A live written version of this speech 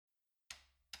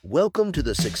Welcome to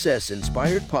the Success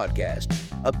Inspired Podcast,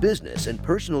 a business and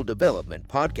personal development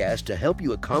podcast to help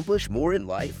you accomplish more in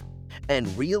life and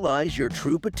realize your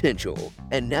true potential.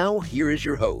 And now, here is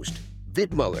your host,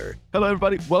 Vit Muller. Hello,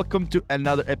 everybody. Welcome to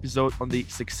another episode on the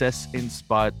Success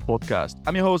Inspired Podcast.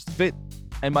 I'm your host, Vit,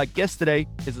 and my guest today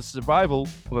is a survival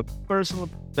of a personal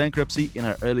bankruptcy in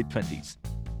her early 20s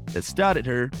that started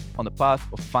her on the path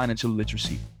of financial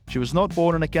literacy. She was not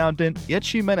born an accountant, yet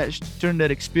she managed to turn that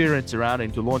experience around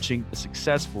into launching a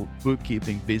successful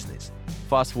bookkeeping business.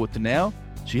 Fast forward to now,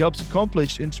 she helps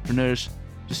accomplished entrepreneurs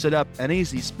to set up an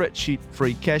easy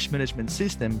spreadsheet-free cash management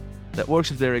system that works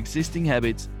with their existing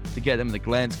habits to get them the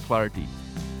glance clarity.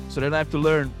 So they don't have to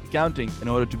learn accounting in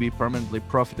order to be permanently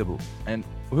profitable. And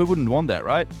who wouldn't want that,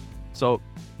 right? So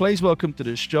please welcome to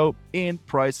the show, Ian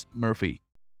Price Murphy.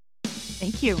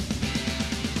 Thank you.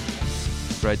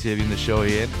 Great to have you in the show,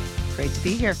 Ian. Great to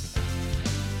be here.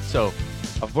 So,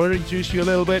 I've already introduced you a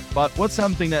little bit, but what's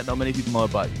something that not many people know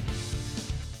about you?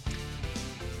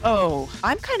 Oh,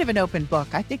 I'm kind of an open book.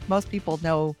 I think most people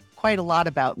know quite a lot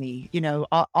about me. You know,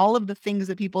 all of the things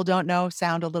that people don't know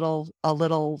sound a little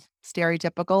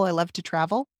stereotypical. I love to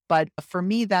travel, but for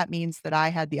me, that means that I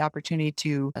had the opportunity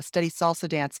to study salsa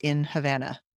dance in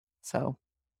Havana. So,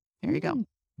 there you go.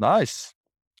 Nice.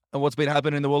 And what's been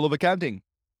happening in the world of accounting?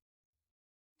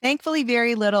 Thankfully,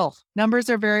 very little. Numbers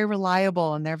are very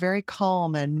reliable and they're very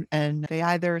calm, and they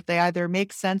either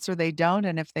make sense or they don't.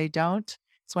 And if they don't,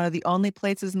 it's one of the only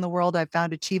places in the world I've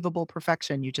found achievable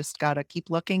perfection. You just got to keep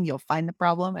looking. You'll find the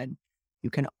problem and you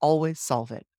can always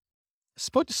solve it. I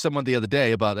spoke to someone the other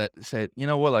day about it. Said, you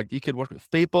know what, like you can work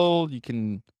with people, you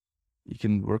can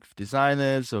work with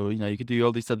designers, or you can do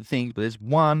all these other things, but there's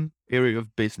one area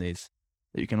of business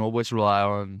that you can always rely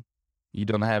on.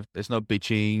 There's no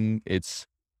bitching.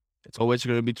 It's always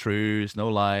going to be true. There's no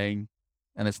lying,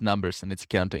 and it's numbers and it's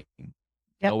accounting.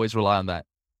 Yep. Always rely on that,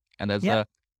 and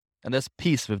there's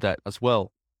peace with that as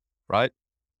well, right?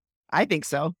 I think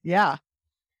so. Yeah.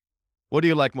 What do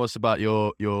you like most about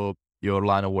your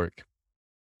line of work,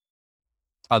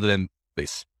 other than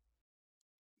this?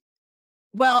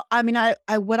 Well, I mean, I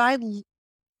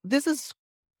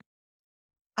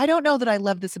don't know that I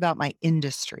love this about my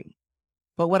industry,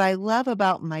 but what I love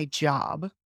about my job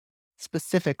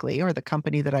specifically, or the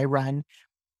company that I run,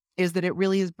 is that it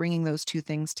really is bringing those two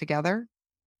things together.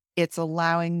 It's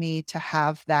allowing me to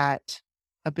have that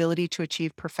ability to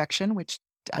achieve perfection, which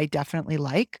I definitely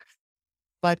like.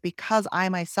 But because I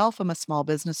myself am a small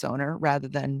business owner rather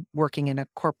than working in a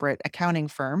corporate accounting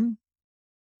firm,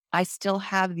 I still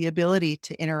have the ability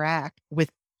to interact with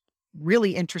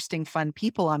really interesting, fun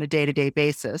people on a day-to-day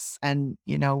basis. And,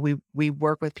 we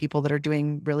work with people that are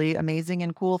doing really amazing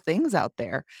and cool things out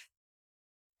there.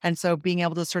 And so being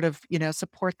able to sort of,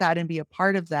 support that and be a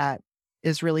part of that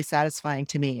is really satisfying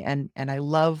to me. And I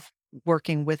love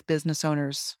working with business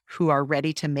owners who are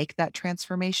ready to make that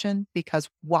transformation,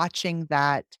 because watching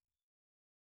that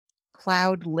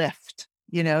cloud lift,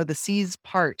 the seas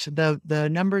part, the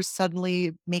numbers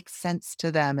suddenly make sense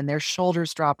to them and their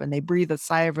shoulders drop and they breathe a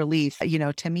sigh of relief.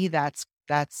 To me, that's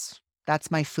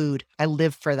my food. I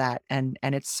live for that. And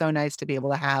it's so nice to be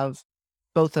able to have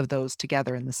both of those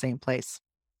together in the same place.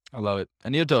 I love it.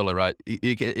 And you're totally right.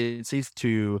 It's easy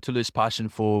to lose passion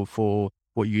for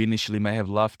what you initially may have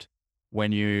loved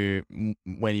when you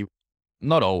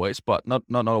not always, but not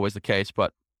always the case,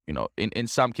 but in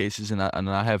some cases, and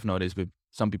I have noticed with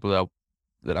some people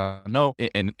that I know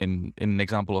in an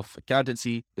example of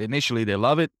accountancy, initially they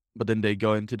love it, but then they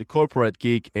go into the corporate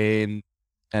gig and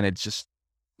it's just,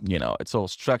 it's all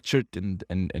structured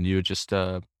and you're just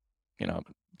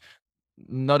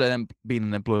not that being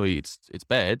an employee, it's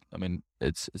bad. I mean,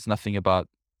 it's nothing about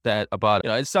that. About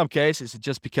in some cases, it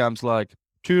just becomes like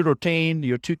too routine.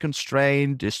 You're too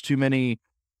constrained. There's too many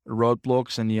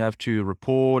roadblocks, and you have to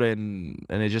report, and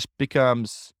it just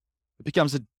becomes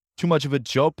too much of a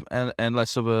job and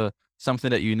less of a something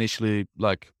that you initially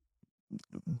like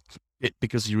it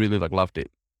because you really loved it.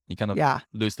 You kind of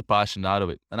lose the passion out of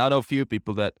it. And I know a few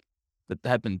people that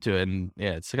happened to, and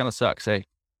it kind of sucks, hey.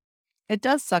 It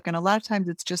does suck. And a lot of times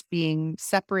it's just being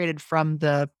separated from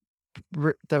the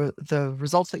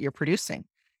results that you're producing.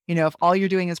 If all you're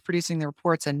doing is producing the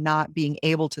reports and not being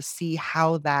able to see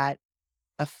how that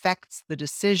affects the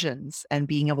decisions and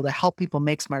being able to help people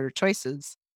make smarter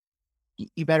choices,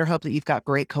 you better hope that you've got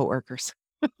great coworkers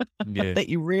that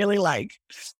you really like.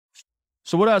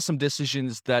 So what are some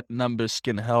decisions that numbers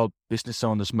can help business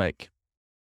owners make?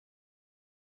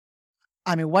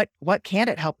 I mean, what can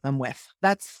it help them with?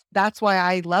 That's why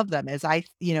I love them.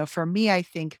 For me, I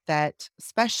think that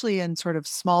especially in sort of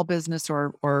small business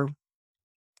or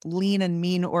lean and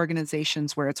mean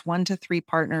organizations where it's 1 to 3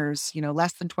 partners,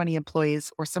 less than 20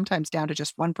 employees, or sometimes down to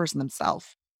just one person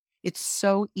themselves, it's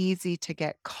so easy to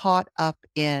get caught up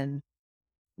in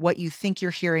what you think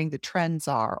you're hearing the trends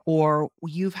are, or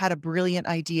you've had a brilliant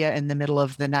idea in the middle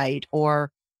of the night,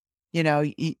 or,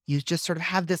 you just sort of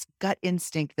have this gut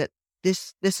instinct that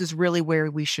this is really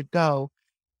where we should go.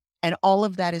 And all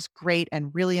of that is great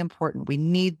and really important. We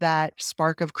need that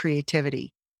spark of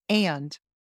creativity, and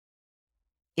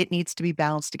it needs to be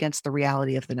balanced against the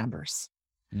reality of the numbers.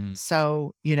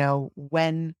 So,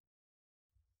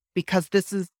 because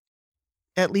this is,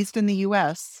 at least in the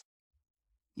US,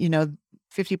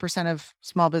 50% of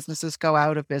small businesses go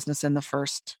out of business in the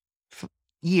first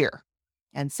year,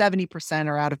 and 70%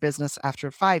 are out of business after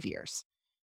 5 years.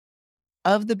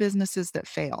 Of the businesses that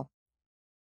fail,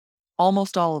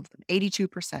 almost all of them,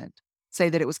 82%, say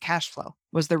that it was cash flow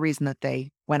was the reason that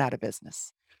they went out of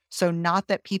business. So not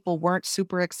that people weren't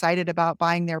super excited about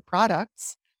buying their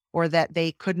products or that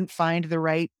they couldn't find the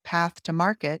right path to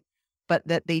market, but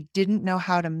that they didn't know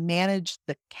how to manage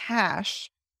the cash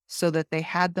so that they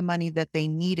had the money that they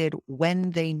needed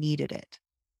when they needed it.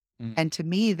 And to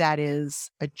me, that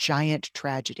is a giant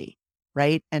tragedy,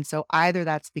 right? And so either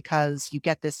that's because you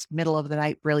get this middle of the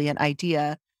night brilliant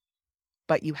idea,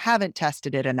 but you haven't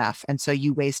tested it enough. And so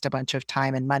you waste a bunch of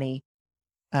time and money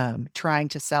trying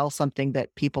to sell something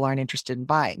that people aren't interested in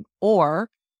buying. Or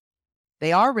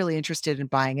they are really interested in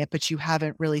buying it, but you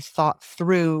haven't really thought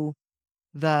through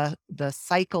the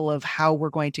cycle of how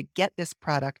we're going to get this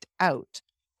product out.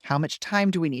 How much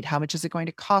time do we need? How much is it going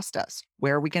to cost us?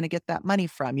 Where are we going to get that money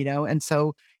from? And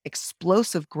so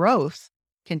explosive growth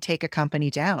can take a company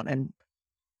down. And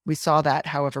we saw that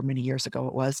however many years ago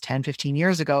it was, 10, 15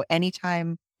 years ago.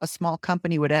 Anytime a small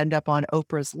company would end up on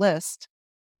Oprah's list,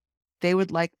 they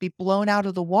would be blown out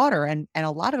of the water. And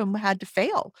a lot of them had to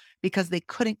fail because they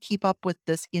couldn't keep up with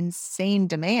this insane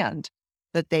demand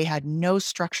that they had no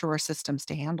structure or systems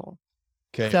to handle.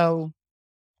 Okay. So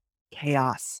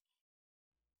chaos.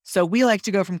 So we like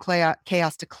to go from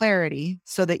chaos to clarity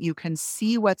so that you can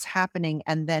see what's happening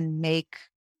and then make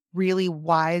really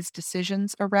wise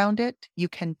decisions around it. You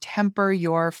can temper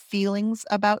your feelings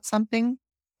about something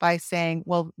by saying,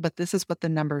 well, but this is what the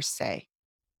numbers say.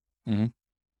 Mm-hmm.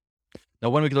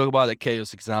 Now, when we talk about the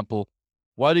chaos example,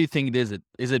 why do you think it is?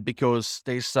 Is it because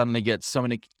they suddenly get so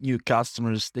many new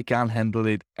customers, they can't handle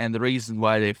it, and the reason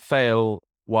why they fail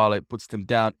while it puts them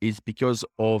down is because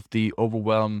of the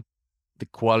overwhelm? The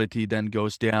quality then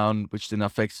goes down, which then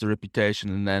affects the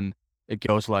reputation, and then it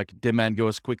goes demand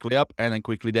goes quickly up and then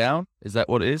quickly down. Is that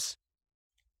what it is?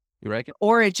 You reckon?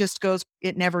 Or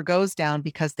it never goes down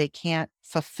because they can't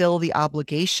fulfill the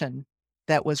obligation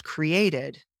that was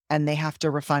created and they have to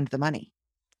refund the money.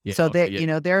 Yeah, so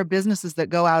there are businesses that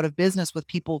go out of business with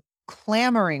people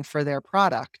clamoring for their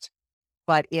product.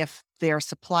 But if their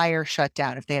supplier shut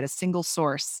down, if they had a single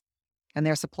source and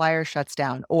their supplier shuts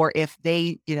down, or if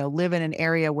they, live in an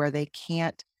area where they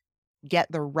can't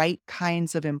get the right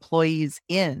kinds of employees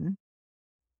in,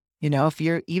 if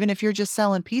you're just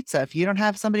selling pizza, if you don't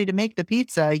have somebody to make the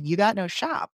pizza, you got no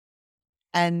shop.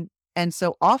 And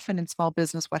so often in small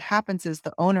business, what happens is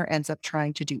the owner ends up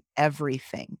trying to do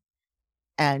everything.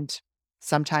 And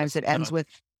sometimes it ends with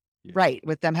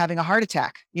them having a heart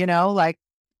attack,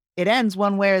 it ends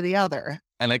one way or the other.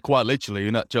 And quite literally,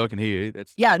 you're not joking here.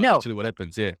 That's literally what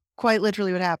happens. Yeah. Quite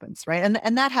literally what happens, right?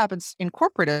 And that happens in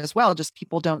corporate as well. Just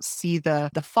people don't see the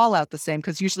fallout the same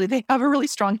because usually they have a really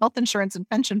strong health insurance and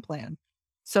pension plan.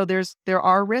 So there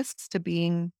are risks to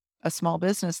being a small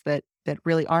business that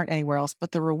really aren't anywhere else,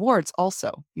 but the rewards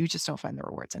also, you just don't find the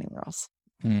rewards anywhere else.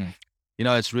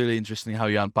 It's really interesting how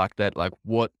you unpack that.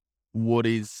 What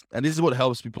is, and this is what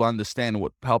helps people understand,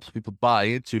 what helps people buy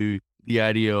into the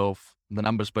idea of the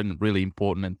numbers being really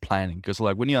important in planning. Because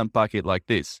when you unpack it like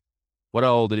this, what are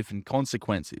all the different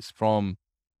consequences from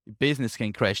your business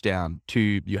can crash down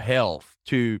to your health,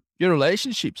 to your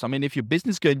relationships? I mean, if your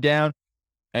business goes down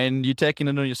and you're taking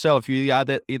it on yourself, you are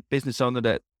that business owner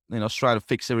that, is trying to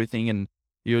fix everything and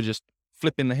you're just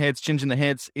flipping the heads, changing the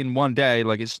heads in one day.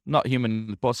 It's not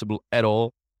humanly possible at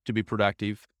all to be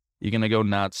productive. You're going to go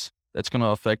nuts. That's going to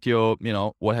affect your,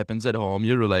 what happens at home,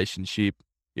 your relationship,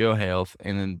 your health.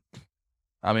 And then,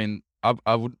 I mean,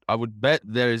 I would bet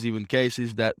there is even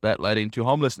cases that led into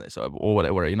homelessness or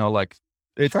whatever,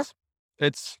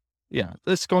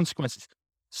 there's consequences.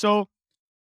 So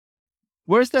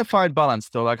where's that fine balance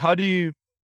though? How do you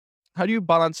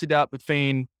balance it out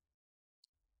between,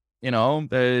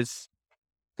 there's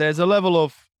a level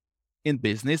of, in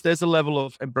business, there's a level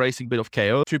of embracing a bit of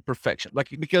chaos to perfection,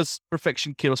 because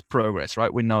perfection kills progress,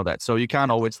 right? We know that. So you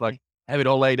can't always have it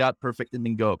all laid out perfect and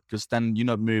then go, because then you're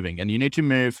not moving, and you need to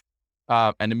move.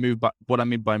 And to move, but what I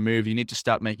mean by move, you need to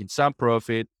start making some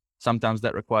profit. Sometimes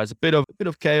that requires a bit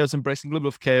of chaos, embracing a little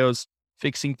bit of chaos,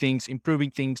 fixing things, improving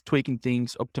things, tweaking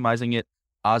things, optimizing it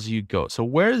as you go. So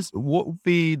what would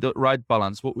be the right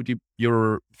balance? What would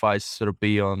your advice sort of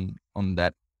be on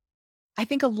that? I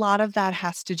think a lot of that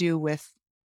has to do with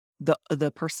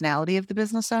the personality of the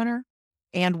business owner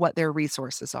and what their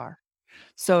resources are.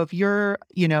 So if you're,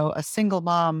 a single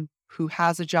mom who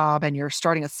has a job and you're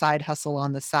starting a side hustle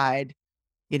on the side,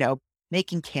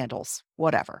 making candles,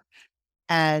 whatever,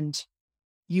 and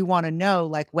you want to know,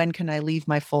 like, when can I leave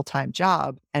my full-time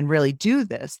job and really do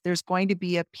this? There's going to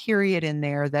be a period in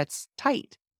there that's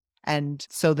tight. And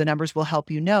so the numbers will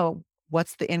help you know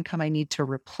what's the income I need to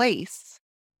replace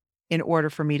in order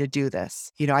for me to do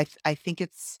this. I think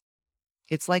it's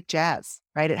like jazz,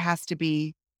 right? It has to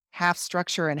be half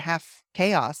structure and half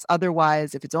chaos.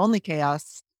 Otherwise, if it's only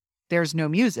chaos, there's no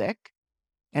music.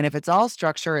 And if it's all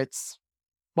structure, it's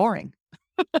boring.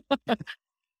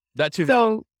 That too.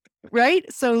 So, right?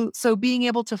 So being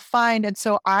able to find, and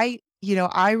so I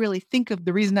really think of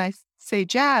the reason I say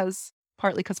jazz,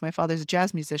 partly because my father's a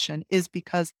jazz musician, is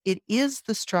because it is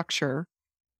the structure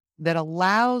that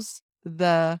allows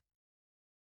the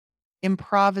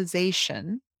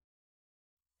improvisation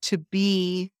to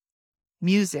be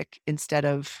music instead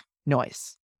of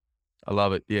noise. I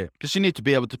love it. Yeah. Because you need to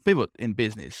be able to pivot in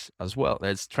business as well.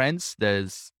 There's trends,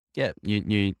 there's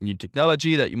new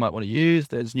technology that you might want to use.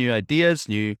 There's new ideas,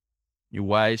 new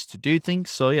ways to do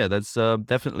things. So yeah, that's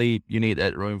definitely, you need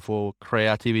that room for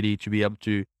creativity to be able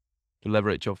to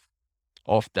leverage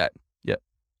off that. Yeah.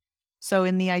 So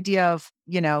in the idea of,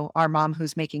 our mom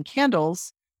who's making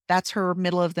candles, that's her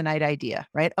middle of the night idea,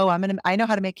 right? Oh, I know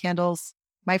how to make candles.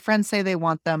 My friends say they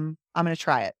want them. I'm going to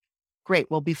try it. Great.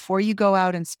 Well, before you go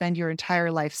out and spend your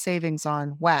entire life savings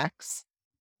on wax,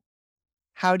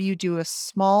 how do you do a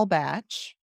small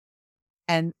batch?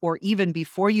 Or even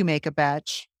before you make a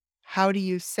batch, how do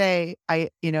you say,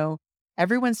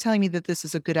 everyone's telling me that this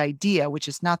is a good idea, which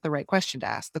is not the right question to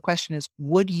ask. The question is,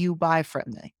 would you buy from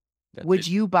me? Would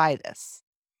you buy this?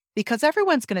 Because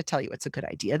everyone's going to tell you it's a good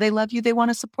idea. They love you. They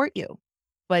want to support you.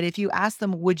 But if you ask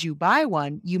them, would you buy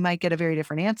one? You might get a very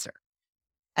different answer.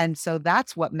 And so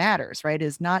that's what matters, right?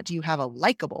 Is not, do you have a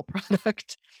likable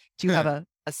product? Do you have a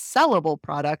sellable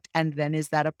product? And then is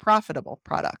that a profitable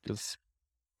product? Because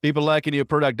people liking your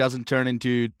product doesn't turn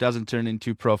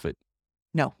into profit.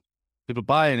 No. People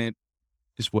buying it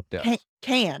is what does.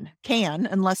 Can,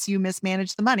 unless you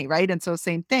mismanage the money, right? And so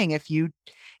same thing, if you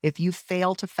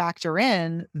fail to factor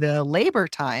in the labor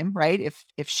time, right?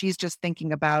 If she's just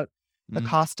thinking about the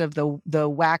cost of the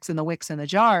wax and the wicks and the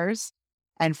jars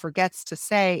and forgets to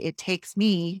say, it takes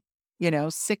me,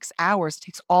 6 hours, it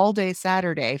takes all day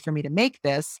Saturday for me to make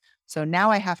this. So now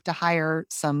I have to hire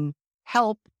some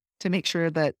help to make sure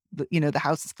that the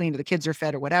house is clean or the kids are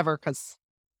fed or whatever, because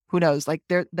who knows, like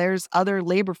there's other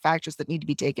labor factors that need to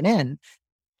be taken in.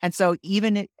 And so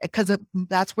because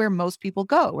that's where most people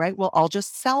go, right? Well, I'll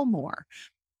just sell more.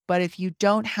 But if you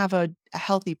don't have a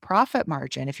healthy profit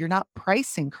margin, if you're not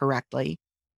pricing correctly,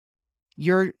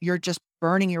 you're just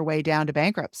burning your way down to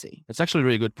bankruptcy. That's actually a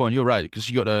really good point. You're right, because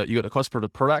you got a cost per the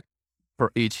product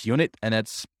per each unit, and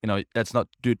that's not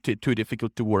too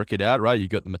difficult to work it out, right? You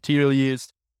got the material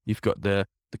used, you've got the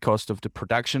cost of the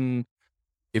production,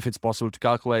 if it's possible to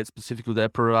calculate specifically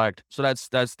that product. So that's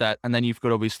that, and then you've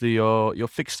got obviously your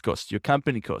fixed costs, your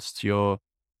company costs, your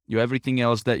everything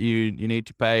else that you need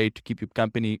to pay to keep your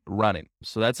company running.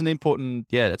 So that's an important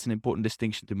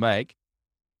distinction to make.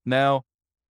 Now,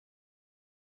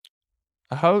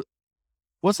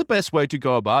 what's the best way to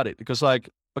go about it? Because the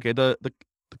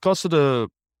cost of the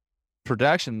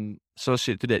production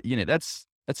associated to that unit, that's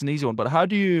an easy one. But how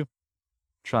do you,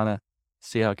 trying to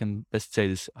see how I can best say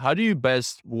this, how do you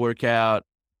best work out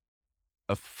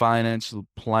a financial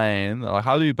plan? Like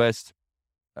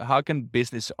how can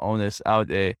business owners out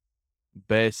there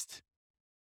best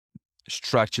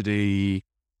structure the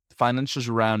financials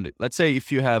around it? Let's say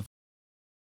if you have,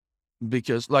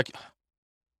 because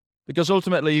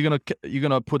ultimately you're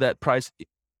gonna put that price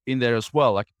in there as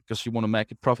well, like, because you want to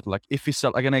make it profit. Like if you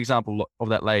sell, like an example of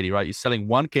that lady, right? You're selling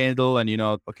one candle and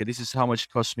okay, this is how much it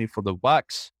costs me for the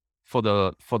wax, for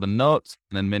the notes,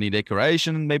 and then many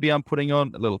decoration. Maybe I'm putting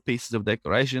on little pieces of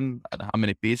decoration. I don't know how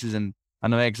many pieces, and I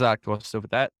know exact cost of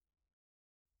that.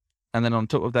 And then on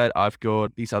top of that, I've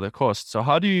got these other costs. So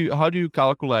how do you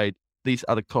calculate these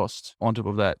other costs on top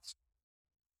of that?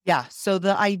 Yeah. So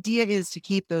the idea is to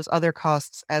keep those other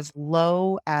costs as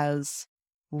low as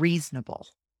reasonable.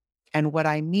 And what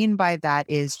I mean by that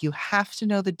is you have to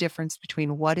know the difference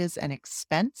between what is an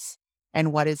expense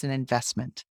and what is an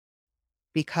investment.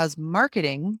 Because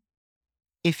marketing,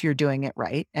 if you're doing it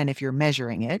right and if you're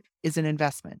measuring it, is an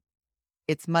investment.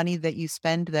 It's money that you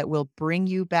spend that will bring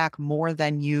you back more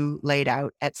than you laid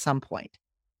out at some point.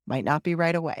 Might not be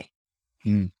right away.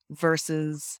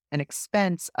 Versus an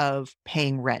expense of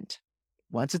paying rent.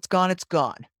 Once it's gone,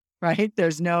 right?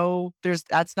 That's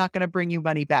not going to bring you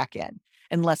money back in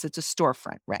unless it's a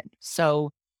storefront rent.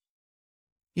 So,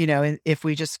 if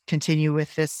we just continue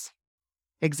with this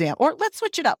example, or let's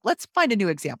switch it up. Let's find a new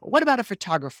example. What about a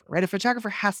photographer, right? A photographer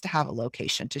has to have a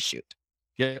location to shoot.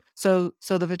 Yeah. So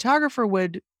the photographer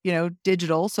would,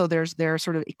 digital. So there's their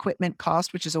sort of equipment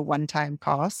cost, which is a one-time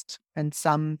cost, and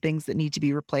some things that need to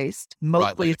be replaced.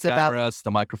 Mostly like it's the about cameras,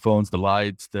 the microphones, the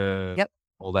lights,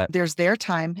 all that. there's their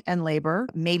time and labor.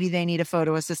 Maybe they need a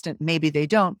photo assistant, maybe they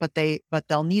don't, but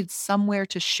they'll need somewhere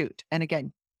to shoot. And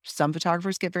again, some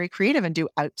photographers get very creative and do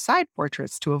outside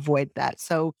portraits to avoid that.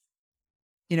 So,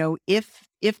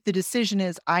 if the decision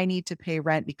is I need to pay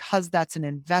rent because that's an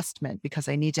investment, because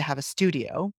I need to have a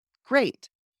studio, great.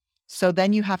 So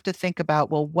then you have to think about,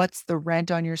 well, what's the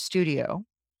rent on your studio?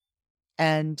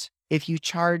 And if you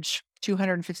charge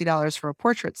 $250 for a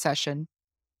portrait session,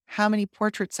 how many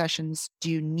portrait sessions do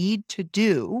you need to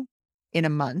do in a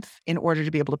month in order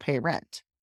to be able to pay rent?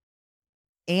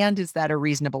 And is that a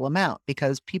reasonable amount?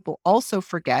 Because people also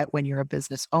forget when you're a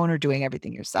business owner doing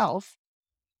everything yourself,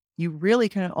 you really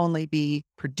can only be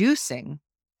producing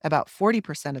about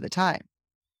 40% of the time.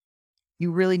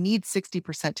 You really need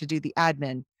 60% to do the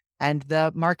admin and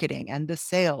the marketing and the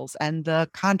sales and the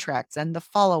contracts and the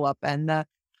follow-up and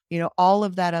all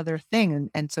of that other thing.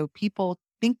 And so people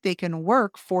think they can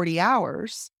work 40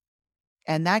 hours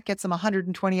and that gets them a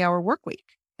 120-hour work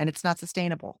week, and it's not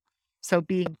sustainable. So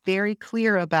being very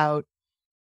clear about,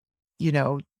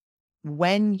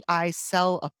 when I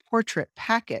sell a portrait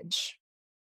package,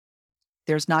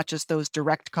 there's not just those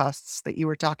direct costs that you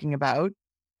were talking about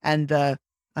and the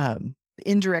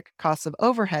indirect costs of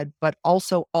overhead, but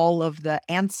also all of the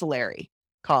ancillary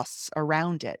costs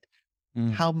around it.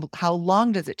 How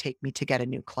long does it take me to get a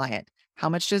new client? How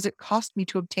much does it cost me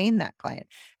to obtain that client?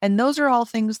 And those are all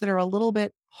things that are a little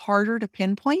bit harder to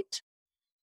pinpoint.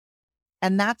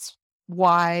 And that's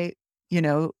why,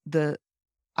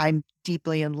 I'm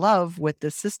deeply in love with the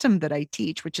system that I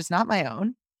teach, which is not my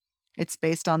own. It's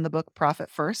based on the book Profit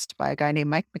First by a guy named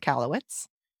Mike Michalowicz.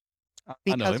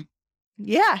 I know him.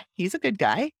 Yeah, he's a good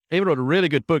guy. He wrote a really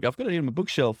good book. I've got it in my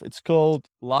bookshelf. It's called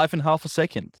Life in Half a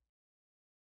Second.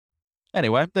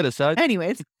 Anyway, that aside.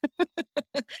 Anyways,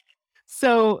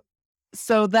 so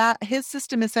that his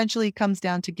system essentially comes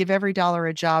down to give every dollar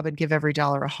a job and give every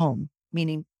dollar a home,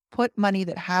 meaning put money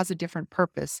that has a different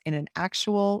purpose in an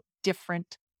actual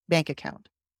different bank account.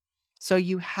 So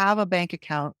you have a bank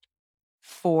account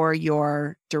for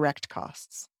your direct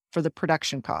costs, for the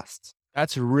production costs.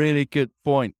 That's a really good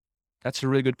point. It's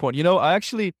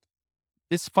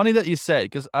funny that you said,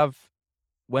 because I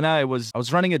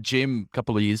was running a gym a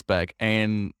couple of years back,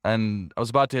 and I was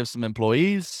about to have some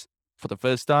employees for the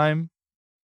first time,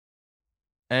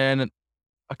 and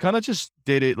I kind of just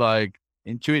did it like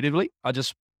intuitively. I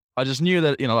just knew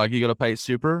that, you got to pay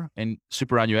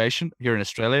superannuation here in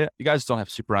Australia. You guys don't have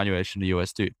superannuation in the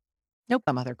US, do you? Nope.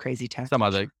 Some other crazy tax.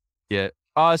 Yeah.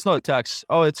 Oh, it's not a tax.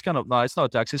 Oh, it's kind of, no, it's not a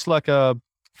tax. It's like for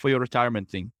your retirement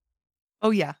thing. Oh,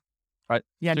 yeah. Right.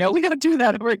 Yeah. No, we don't do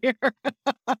that over here.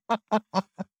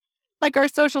 Like our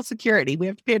Social Security. We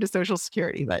have to pay to Social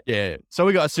Security, but. Yeah. So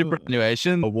we got a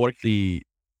superannuation, the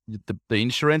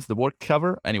insurance, the work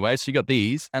cover. Anyway, so you got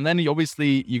these. And then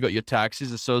you got your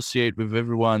taxes associated with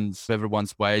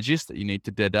everyone's wages that you need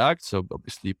to deduct. So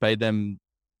obviously you pay them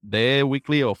their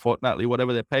weekly or fortnightly,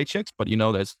 whatever their paychecks, but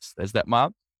there's that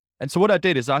mark. And so what I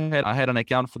did is I had an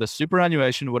account for the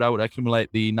superannuation where I would accumulate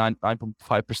the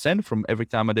 9.5% from every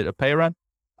time I did a pay run.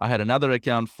 I had another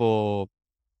account for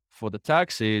the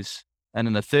taxes, and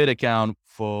then a third account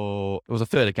for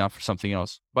something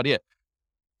else. But yeah,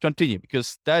 continue,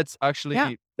 because that's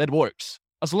actually, that works.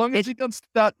 As long as you don't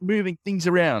start moving things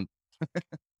around.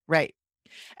 Right.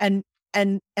 And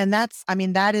that's,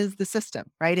 that is the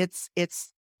system, right?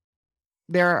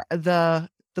 The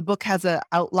book has an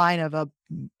outline of a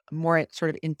more sort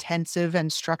of intensive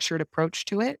and structured approach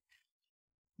to it.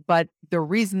 But the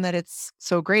reason that it's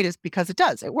so great is because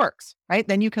it works, right?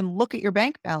 Then you can look at your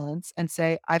bank balance and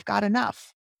say, I've got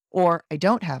enough, or I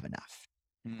don't have enough.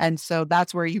 And so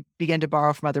that's where you begin to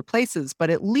borrow from other places. But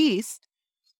at least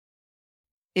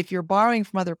if you're borrowing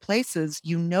from other places,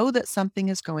 you know that something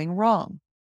is going wrong.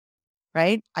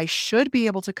 right? I should be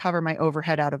able to cover my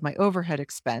overhead out of my overhead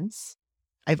expense.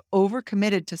 I've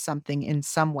overcommitted to something in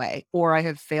some way, or I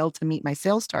have failed to meet my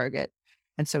sales target.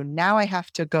 And so now I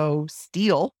have to go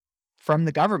steal from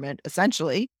the government,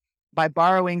 essentially, by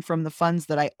borrowing from the funds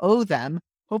that I owe them.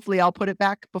 Hopefully I'll put it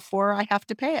back before I have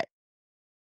to pay it.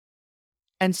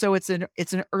 And so it's an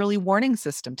early warning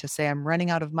system to say I'm running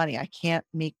out of money. I can't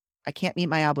meet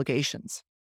my obligations.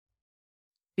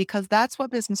 Because that's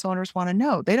what business owners want to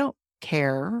know. They don't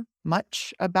care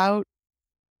much about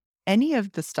any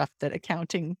of the stuff that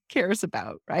accounting cares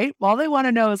about, right? All they want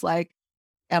to know is like,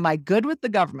 am I good with the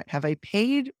government? Have I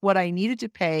paid what I needed to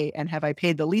pay? And have I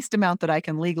paid the least amount that I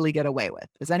can legally get away with?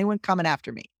 Is anyone coming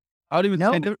after me? I would even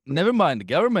No. say, never mind the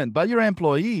government, but your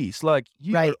employees. Like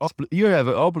you, Right. You have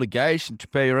an obligation to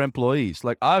pay your employees.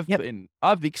 Like I've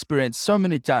experienced so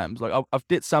many times. Like I've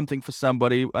did something for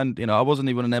somebody, and I wasn't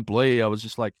even an employee. I was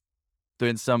just like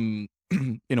doing some,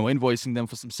 invoicing them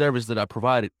for some service that I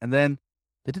provided, and then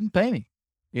they didn't pay me.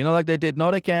 Like they did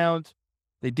not account,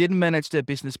 they didn't manage their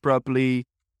business properly.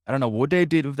 I don't know what they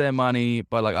did with their money,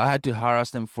 but like I had to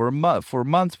harass them for months.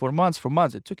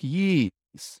 It took years.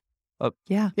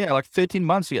 Like 13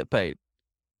 months to get paid.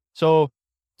 So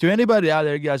to anybody out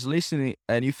there, guys listening,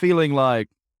 and you're feeling like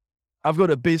I've got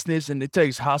a business and it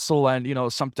takes hustle and,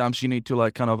 sometimes you need to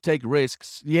like kind of take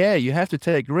risks. Yeah, you have to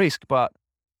take risk, but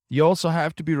you also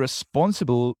have to be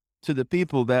responsible to the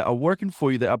people that are working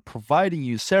for you, that are providing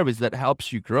you service that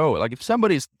helps you grow. Like if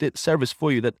somebody did service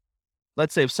for you that,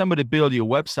 let's say if somebody built you a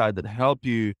website that helped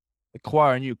you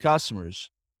acquire new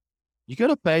customers, you got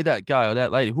to pay that guy or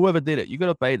that lady, whoever did it, you got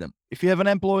to pay them. If you have an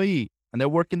employee and they're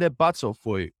working their butts off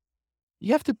for you,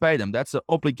 you have to pay them. That's an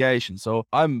obligation. So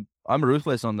I'm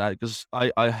ruthless on that because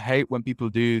I hate when people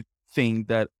do think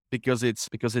that because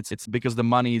the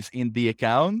money is in the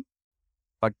account,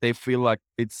 like they feel like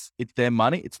it's their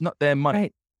money. It's not their money.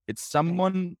 Right. It's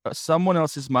someone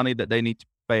else's money that they need to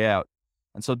pay out.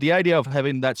 And so the idea of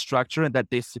having that structure and that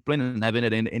discipline and having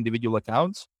it in individual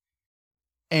accounts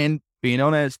and being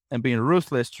honest and being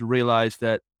ruthless to realize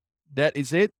that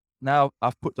is it. Now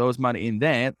I've put those money in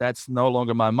there. That's no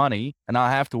longer my money. And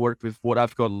I have to work with what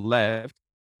I've got left.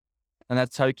 And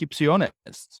that's how it keeps you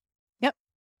honest. Yep.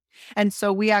 And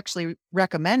so we actually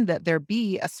recommend that there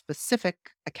be a specific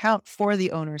account for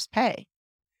the owner's pay.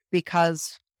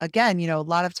 Because again, a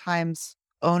lot of times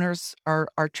owners are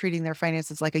treating their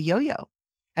finances like a yo-yo.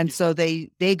 And so they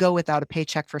go without a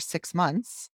paycheck for 6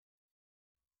 months.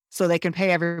 So they can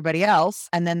pay everybody else,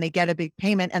 and then they get a big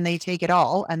payment and they take it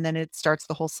all, and then it starts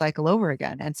the whole cycle over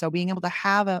again. And so being able to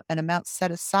have an amount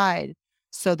set aside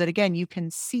so that, again, you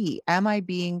can see, am I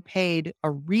being paid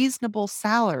a reasonable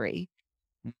salary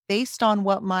based on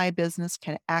what my business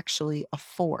can actually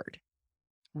afford,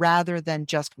 rather than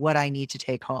just what I need to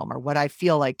take home or what I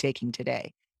feel like taking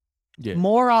today. Yeah.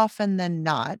 More often than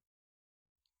not,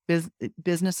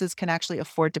 businesses can actually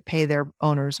afford to pay their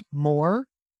owners more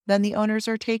than the owners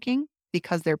are taking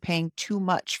because they're paying too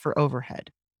much for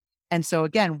overhead. And so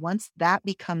again, once that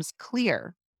becomes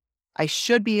clear, I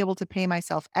should be able to pay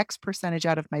myself X percentage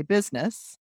out of my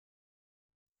business.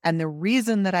 And the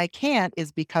reason that I can't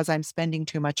is because I'm spending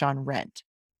too much on rent.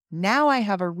 Now I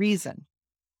have a reason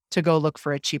to go look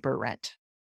for a cheaper rent.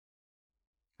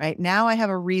 Right? Now I have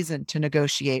a reason to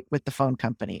negotiate with the phone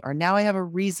company, or now I have a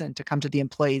reason to come to the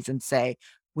employees and say,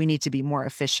 we need to be more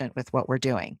efficient with what we're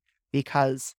doing.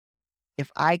 Because if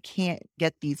I can't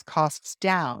get these costs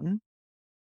down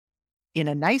in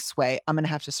a nice way, I'm going to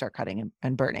have to start cutting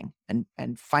and burning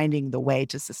and finding the way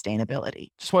to sustainability.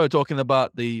 Just while you're talking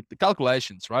about the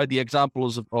calculations, right? The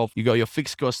examples of you got your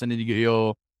fixed cost and then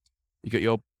you got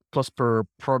your cost per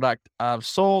product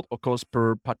sold or cost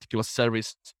per particular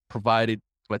service provided.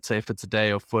 Let's say if it's a day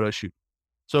of photo shoot.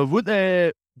 So would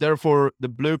there therefore the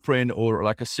blueprint or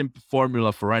like a simple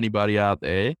formula for anybody out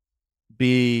there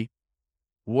be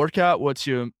work out what's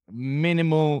your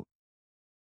minimal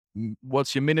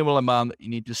amount that you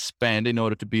need to spend in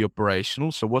order to be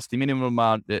operational? So what's the minimum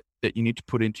amount that you need to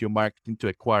put into your marketing to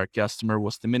acquire a customer?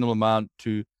 What's the minimum amount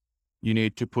you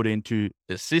need to put into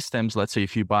the systems? Let's say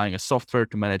if you're buying a software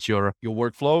to manage your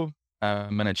workflow,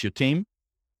 manage your team.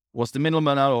 What's the minimum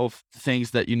amount of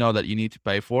things that you know that you need to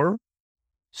pay for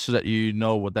so that you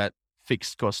know what that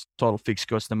total fixed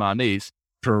cost amount is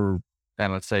per,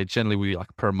 and let's say generally we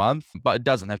like per month, but it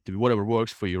doesn't have to be, whatever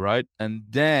works for you, right? And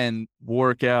then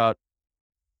work out,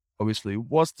 obviously,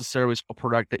 what's the service or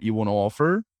product that you want to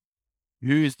offer?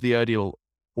 Who is the ideal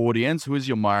audience? Who is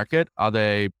your market? Are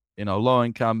they, low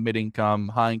income, mid income,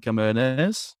 high income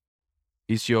earners?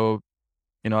 Is your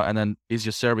and then is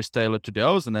your service tailored to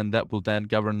those? And then that will then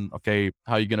govern, okay,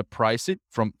 how you're going to price it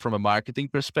from a marketing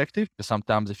perspective. Because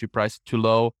sometimes if you price it too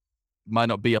low, it might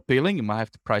not be appealing. You might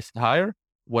have to price it higher,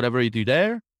 whatever you do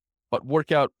there, but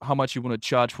work out how much you want to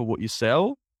charge for what you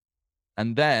sell.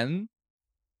 And then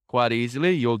quite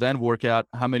easily, you'll then work out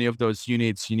how many of those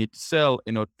units you need to sell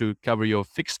in order to cover your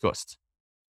fixed costs.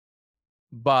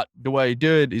 But the way you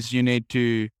do it is you need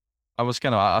to, I was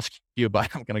going to ask you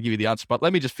about, I'm going to give you the answer, but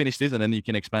let me just finish this and then you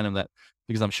can expand on that,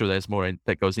 because I'm sure there's more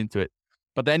that goes into it.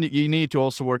 But then you need to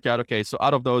also work out, okay, so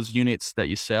out of those units that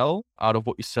you sell, out of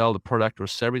what you sell, the product or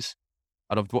service,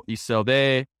 out of what you sell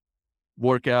there,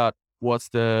 work out what's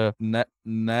the net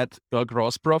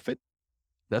gross profit.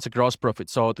 That's a gross profit.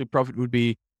 So the profit would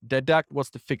be deduct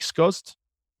what's the fixed cost.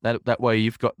 That way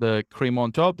you've got the cream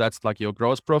on top. That's like your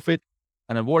gross profit.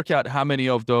 And then work out how many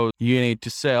of those you need to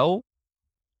sell,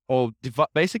 or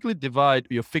basically divide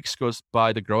your fixed cost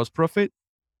by the gross profit.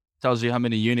 Tells you how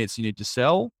many units you need to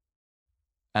sell.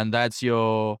 And that's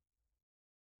and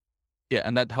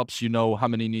that helps you know how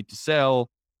many you need to sell.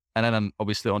 And then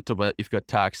obviously on top of it, you've got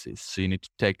taxes. So you need to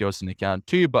take those into account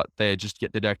too, but they just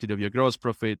get deducted of your gross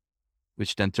profit,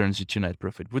 which then turns you to net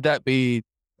profit. Would that be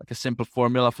like a simple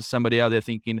formula for somebody out there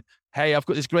thinking, hey, I've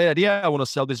got this great idea. I want to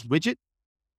sell this widget.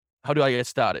 How do I get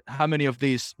started? How many of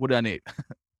these would I need?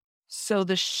 So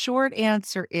the short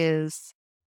answer is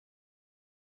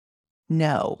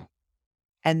no.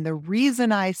 And the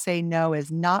reason I say no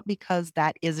is not because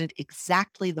that isn't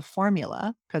exactly the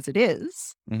formula, because it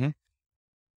is. Mm-hmm.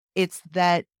 It's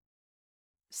that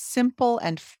simple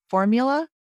and formula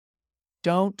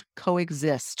don't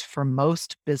coexist for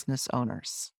most business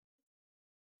owners.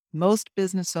 Most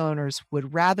business owners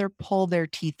would rather pull their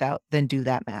teeth out than do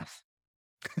that math.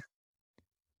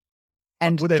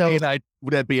 And would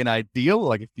that be an ideal?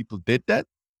 Like if people did that?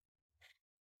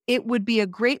 It would be a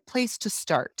great place to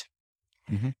start.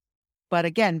 Mm-hmm. But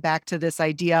again, back to this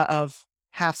idea of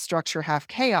half structure, half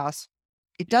chaos,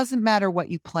 it doesn't matter what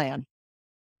you plan.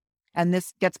 And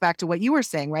this gets back to what you were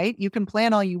saying, right? You can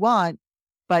plan all you want,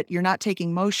 but you're not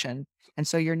taking motion. And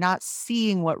so you're not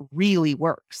seeing what really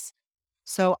works.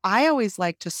 So I always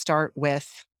like to start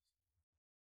with,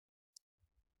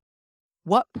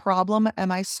 what problem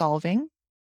am I solving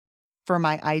for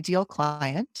my ideal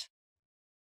client?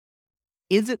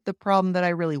 Is it the problem that I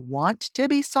really want to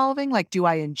be solving? Like, do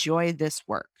I enjoy this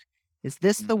work? Is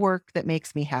this the work that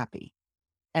makes me happy?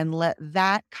 And let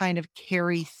that kind of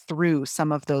carry through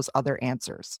some of those other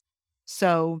answers.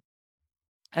 So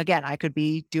again, I could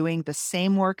be doing the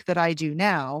same work that I do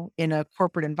now in a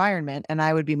corporate environment, and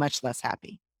I would be much less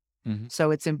happy. Mm-hmm.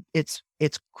 So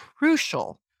it's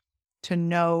crucial to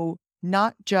know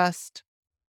not just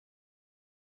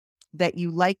that you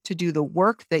like to do the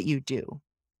work that you do,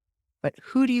 but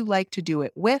who do you like to do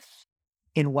it with,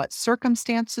 in what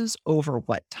circumstances, over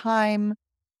what time?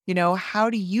 How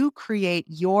do you create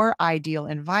your ideal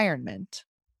environment?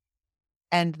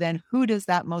 And then who does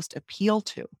that most appeal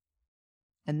to?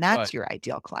 And that's Right. your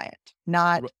ideal client,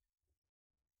 not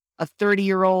a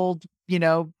 30-year-old,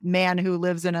 man who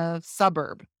lives in a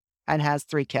suburb and has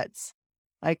 3 kids.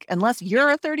 Like, unless you're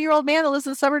a 30-year-old man that lives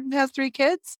in a suburb and has 3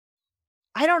 kids,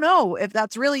 I don't know if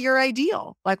that's really your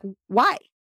ideal. Like, why?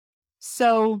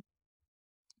 So,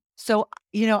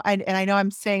 and I know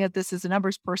I'm saying that this is a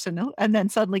numbers person and then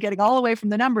suddenly getting all away from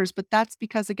the numbers, but that's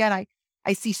because, again,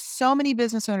 I see so many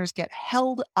business owners get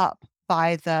held up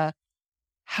by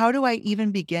how do I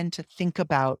even begin to think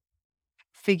about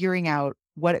figuring out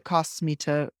what it costs me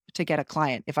to get a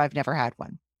client if I've never had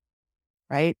one,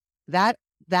 right? That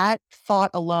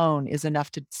thought alone is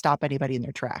enough to stop anybody in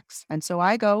their tracks. And so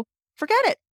I go, forget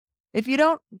it. If you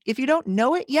don't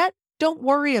know it yet, don't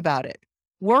worry about it.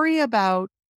 Worry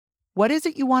about, what is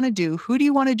it you want to do? Who do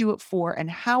you want to do it for?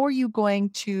 And how are you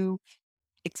going to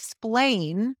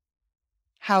explain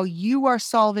how you are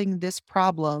solving this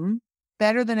problem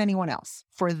better than anyone else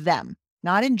for them,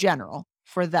 not in general,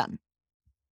 for them.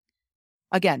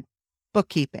 Again,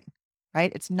 bookkeeping,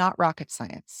 right? It's not rocket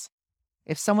science.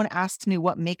 If someone asks me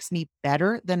what makes me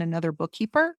better than another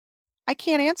bookkeeper, I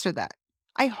can't answer that.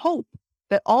 I hope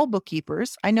that all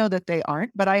bookkeepers, I know that they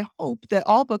aren't, but I hope that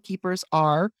all bookkeepers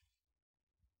are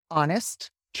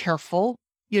honest, careful,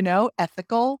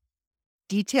 ethical,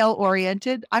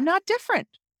 detail-oriented. I'm not different.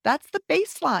 That's the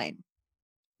baseline.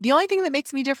 The only thing that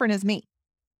makes me different is me.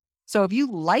 So if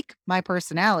you like my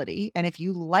personality and if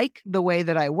you like the way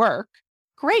that I work,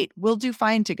 great, we'll do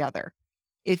fine together.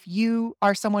 If you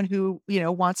are someone who,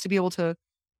 wants to be able to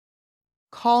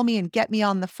call me and get me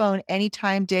on the phone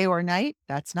anytime, day or night,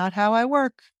 that's not how I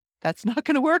work. That's not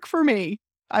going to work for me.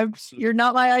 You're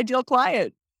not my ideal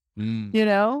client,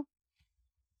 Mm.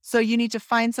 So you need to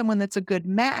find someone that's a good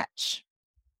match.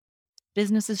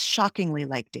 Business is shockingly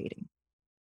like dating.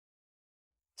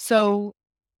 So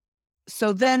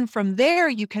then from there,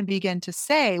 you can begin to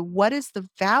say, what is the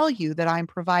value that I'm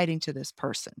providing to this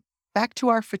person? Back to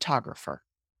our photographer.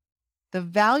 The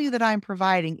value that I'm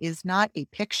providing is not a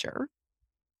picture.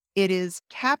 It is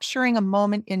capturing a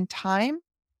moment in time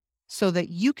so that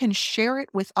you can share it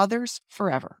with others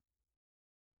forever.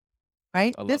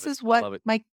 Right? This is what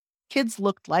my kids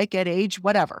looked like at age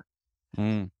whatever.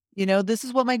 This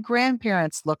is what my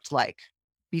grandparents looked like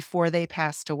before they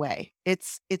passed away.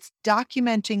 It's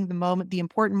documenting the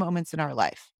important moments in our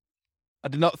life. I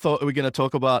did not thought we were going to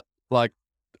talk about I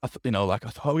thought we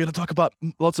were going to talk about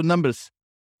lots of numbers.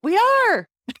 We are.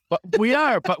 But we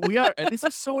are. And this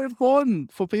is so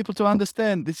important for people to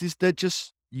understand. This is that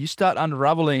just, you start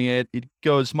unraveling it. It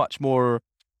goes much more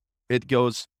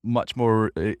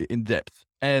in depth.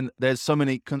 And there's so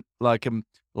many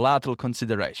lateral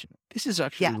consideration. This is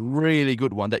actually a really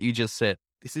good one that you just said.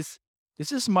 This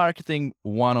is marketing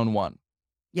one-on-one.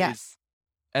 Yes.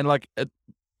 And I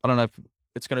don't know if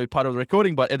it's going to be part of the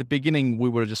recording, but at the beginning we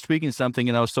were just tweaking something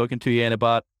and I was talking to Ian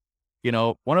about,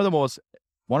 one of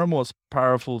the most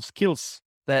powerful skills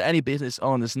that any business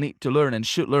owners need to learn and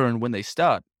should learn when they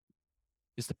start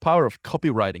is the power of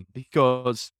copywriting,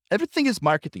 because everything is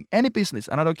marketing. Any business,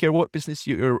 and I don't care what business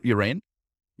you're in,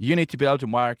 you need to be able to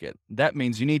market. That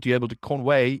means you need to be able to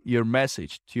convey your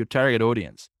message to your target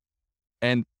audience.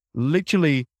 And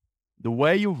literally, the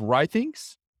way you write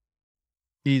things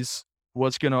is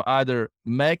what's going to either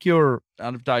make your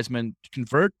advertisement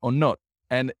convert or not.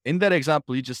 And in that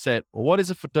example, you just said, well, what is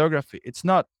a photography?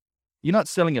 You're not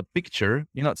selling a picture.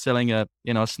 You're not selling a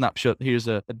snapshot. Here's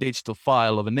a digital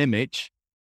file of an image.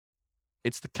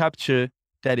 It's to capture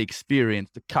that experience,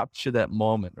 to capture that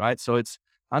moment, right? So it's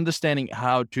understanding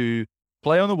how to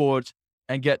play on the words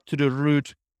and get to the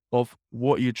root of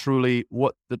what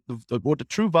the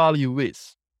true value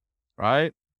is,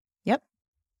 right? Yep.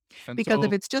 And because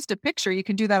if it's just a picture, you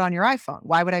can do that on your iPhone.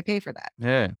 Why would I pay for that?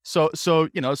 Yeah. So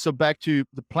back to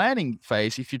the planning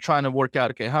phase. If you're trying to work out,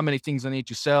 okay, how many things I need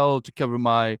to sell to cover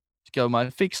my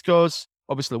fixed costs.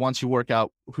 Obviously, once you work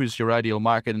out who's your ideal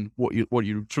market and what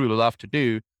you truly love to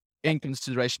do, in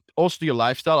consideration, also your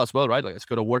lifestyle as well, right? Like, it's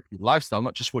got to work with your lifestyle,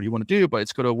 not just what you want to do, but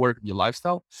it's got to work with your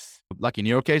lifestyle. Like in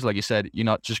your case, like you said, you're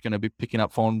not just going to be picking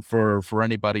up phone for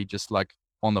anybody just like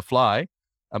on the fly,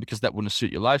 because that wouldn't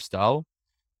suit your lifestyle.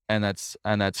 And that's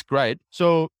great.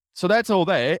 So that's all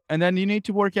there. And then you need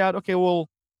to work out, okay, well,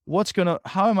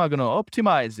 how am I going to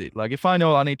optimize it? Like, if I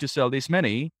know I need to sell this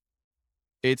many,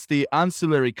 it's the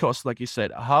ancillary cost, like you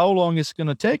said. How long is it going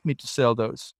to take me to sell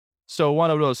those? So one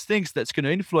of those things that's going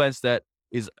to influence that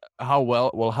is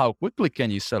how quickly can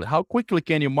you sell it? How quickly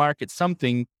can you market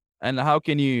something? And how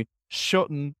can you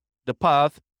shorten the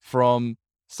path from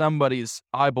somebody's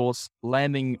eyeballs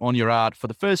landing on your ad for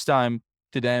the first time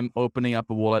to them opening up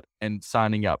a wallet and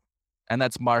signing up? And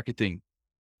that's marketing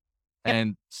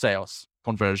and sales,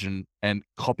 conversion, and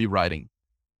copywriting.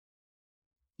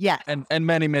 Yeah. And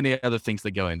many, many other things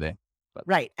that go in there. But.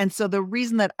 Right. And so the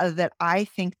reason that I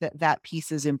think that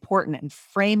piece is important and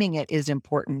framing it is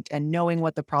important and knowing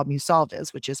what the problem you solve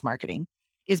is, which is marketing,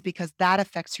 is because that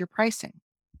affects your pricing.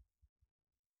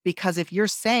 Because if you're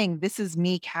saying this is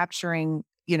me capturing,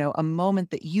 a moment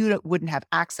that you wouldn't have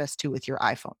access to with your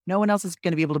iPhone, no one else is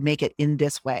going to be able to make it in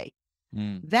this way,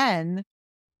 then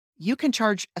you can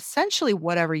charge essentially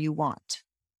whatever you want.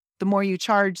 The more you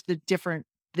charge, the different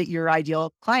that your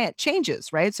ideal client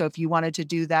changes, right? So if you wanted to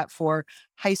do that for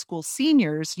high school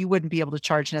seniors, you wouldn't be able to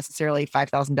charge necessarily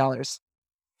 $5,000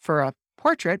 for a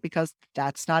portrait because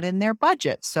that's not in their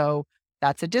budget. So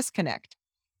that's a disconnect.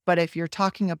 But if you're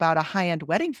talking about a high-end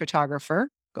wedding photographer,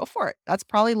 go for it. That's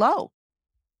probably low.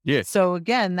 Yeah. So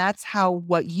again, that's how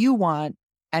what you want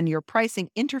and your pricing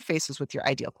interfaces with your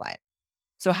ideal client.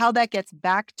 So how that gets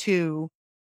back to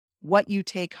what you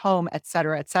take home, et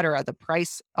cetera, the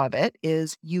price of it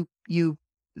is you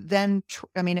then,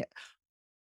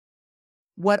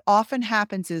 what often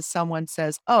happens is someone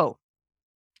says, oh,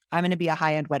 I'm going to be a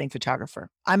high-end wedding photographer.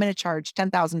 I'm going to charge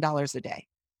 $10,000 a day.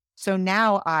 So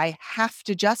now I have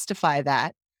to justify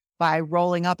that by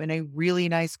rolling up in a really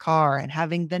nice car and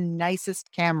having the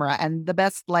nicest camera and the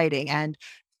best lighting and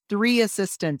 3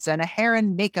 assistants and a hair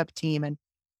and makeup team. And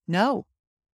no,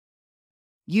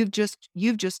 you've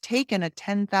just taken a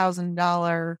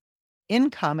 $10,000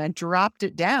 income and dropped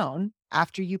it down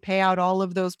after you pay out all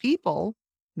of those people.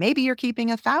 Maybe you're keeping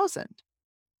 1,000.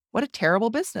 What a terrible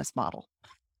business model.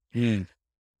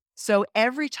 So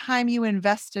every time you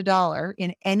invest $1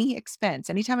 in any expense,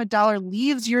 anytime $1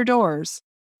 leaves your doors,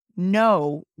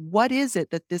 know what is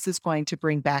it that this is going to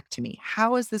bring back to me?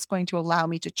 How is this going to allow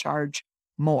me to charge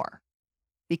more?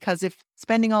 Because if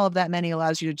spending all of that money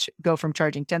allows you to go from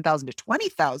charging 10,000 to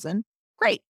 20,000,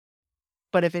 great.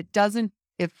 But if it doesn't,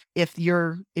 if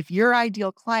your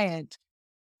ideal client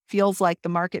feels like the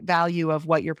market value of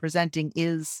what you're presenting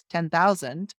is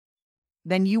 10,000,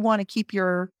 then you want to keep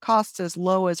your costs as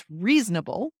low as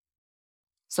reasonable,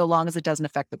 so long as it doesn't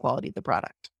affect the quality of the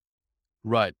product.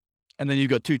 Right. And then you've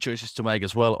got two choices to make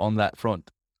as well on that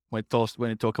front. When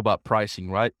you talk about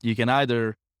pricing, right? You can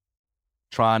either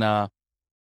trying to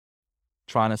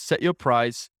set your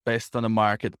price based on the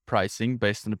market pricing,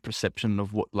 based on the perception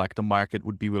of what like the market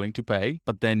would be willing to pay,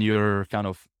 but then you're kind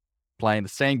of playing the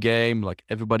same game like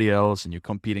everybody else and you're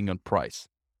competing on price.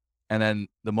 And then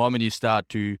the moment you start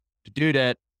to do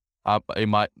that, it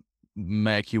might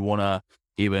make you want to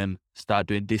even start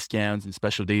doing discounts and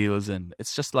special deals. And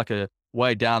it's just like a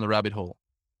way down the rabbit hole.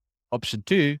 Option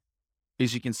two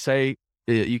is you can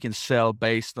sell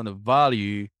based on the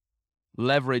value,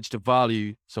 leverage the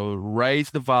value. So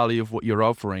raise the value of what you're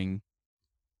offering.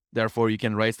 Therefore, you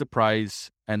can raise the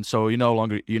price. And so you're no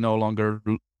longer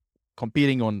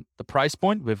competing on the price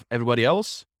point with everybody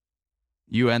else.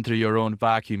 You enter your own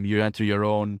vacuum, you enter your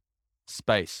own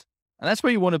space. And that's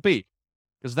where you want to be,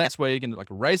 because that's where you can like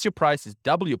raise your prices,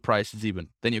 double your prices even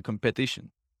than your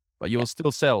competition. But you'll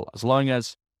still sell as long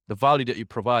as the value that you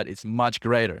provide is much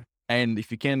greater. And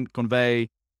if you can convey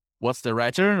what's the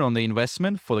return on the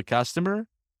investment for the customer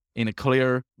in a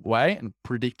clear way and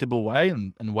predictable way,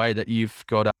 and way that you've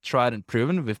got tried and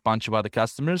proven with a bunch of other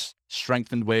customers,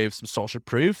 strengthened with some social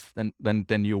proof, then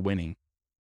you're winning.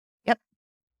 Yep.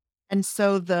 And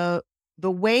so the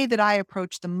way that I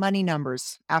approach the money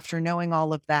numbers after knowing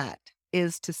all of that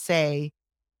is to say,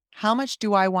 how much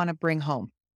do I want to bring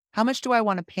home? How much do I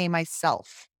want to pay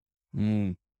myself?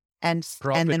 Mm. And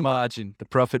then margin, the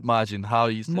profit margin, how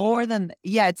you say more than,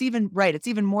 yeah, it's even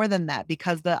more than that,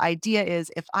 because the idea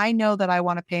is if I know that I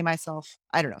want to pay myself,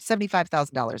 I don't know,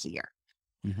 $75,000 a year,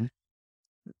 mm-hmm.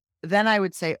 then I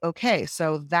would say, okay,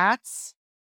 so that's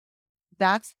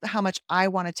how much I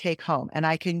want to take home. And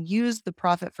I can use the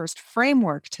Profit First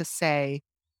framework to say,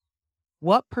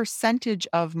 what percentage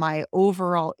of my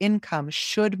overall income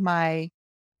should my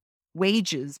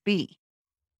wages be?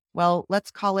 Well, let's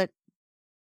call it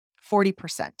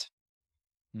 40%.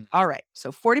 All right.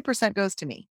 So 40% goes to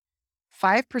me.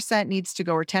 5% needs to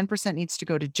go, or 10% needs to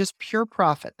go to just pure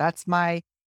profit. That's my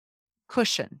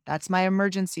cushion. That's my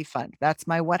emergency fund. That's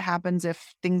my what happens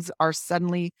if things are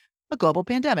suddenly a global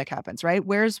pandemic happens, right?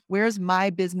 Where's my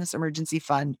business emergency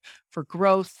fund for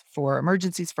growth, for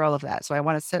emergencies, for all of that? So I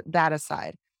want to set that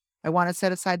aside. I want to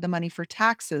set aside the money for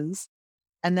taxes.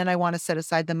 And then I want to set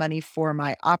aside the money for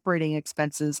my operating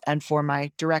expenses and for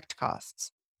my direct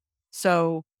costs.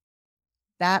 So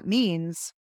that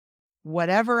means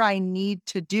whatever I need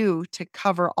to do to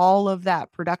cover all of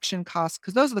that production costs,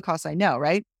 because those are the costs I know,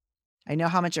 right? I know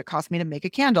how much it costs me to make a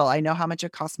candle. I know how much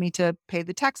it costs me to pay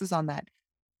the taxes on that.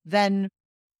 Then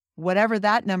whatever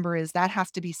that number is, that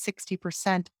has to be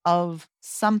 60% of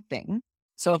something.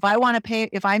 So if I want to pay,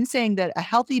 if I'm saying that a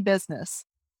healthy business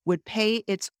would pay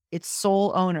its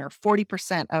sole owner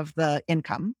 40% of the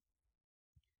income,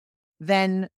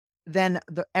 then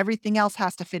everything else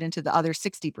has to fit into the other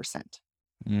 60%.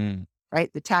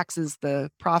 Right? The taxes,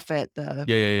 the profit,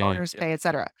 the owner's pay, et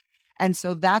cetera. And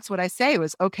so that's what I say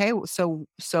was, okay,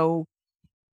 so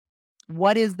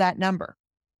what is that number?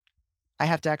 I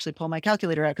have to actually pull my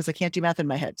calculator out because I can't do math in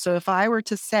my head. So if I were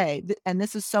to say, and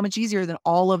this is so much easier than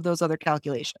all of those other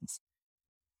calculations,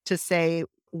 to say,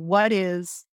 what did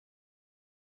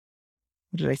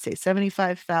I say?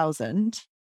 75,000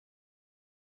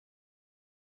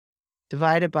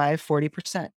 divided by 40%,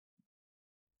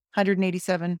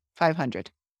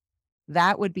 187,500.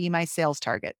 That would be my sales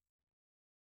target.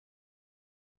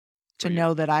 To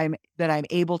know that I'm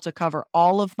able to cover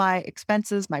all of my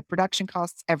expenses, my production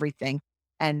costs, everything.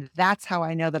 And that's how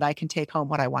I know that I can take home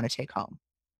what I want to take home.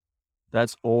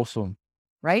 That's awesome.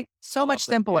 Right? So much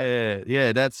simpler.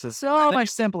 Yeah, that's so much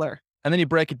simpler. And then you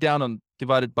break it down on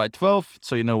divided by 12,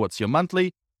 so you know what's your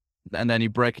monthly. And then you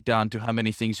break it down to how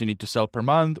many things you need to sell per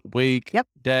month, week,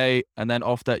 day. And then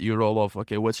off that, you roll off,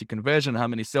 okay, what's your conversion? How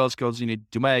many sales calls you need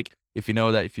to make? If you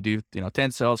know that if you do,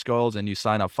 10 sales calls and you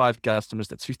sign up 5 customers,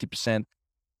 that's 50%.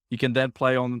 You can then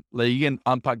play on, you can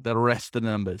unpack the rest of the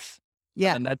numbers.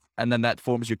 Yeah. And then that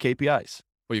forms your KPIs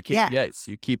or your KPIs,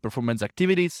 your key performance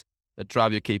activities that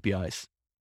drive your KPIs.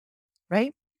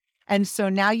 Right. And so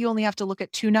now you only have to look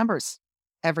at 2 numbers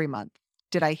every month.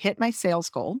 Did I hit my sales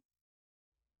goal?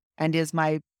 And is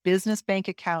my business bank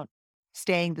account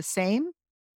staying the same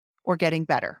or getting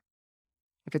better?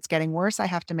 If it's getting worse, I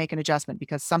have to make an adjustment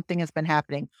because something has been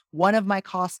happening. One of my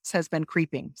costs has been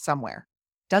creeping somewhere.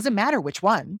 Doesn't matter which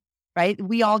one, right?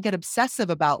 We all get obsessive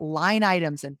about line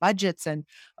items and budgets and,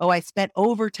 oh, I spent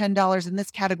over $10 in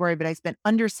this category, but I spent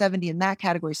under 70 in that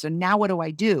category. So now what do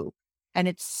I do? And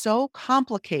it's so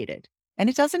complicated, and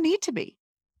it doesn't need to be.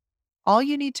 All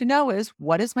you need to know is,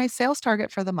 what is my sales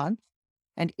target for the month?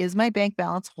 And is my bank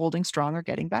balance holding strong or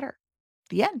getting better?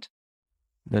 The end.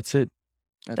 That's it.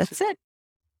 That's it.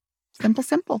 Simple,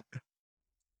 simple.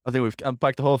 I think we've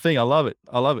unpacked the whole thing. I love it.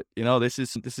 This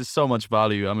is so much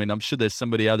value. I mean, I'm sure there's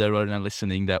somebody out there right now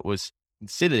listening that was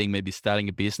considering maybe starting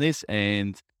a business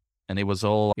and it was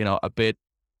all, a bit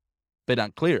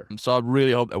unclear. So I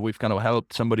really hope that we've kind of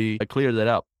helped somebody clear that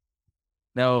up.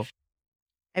 Now,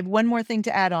 I have one more thing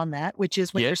to add on that, which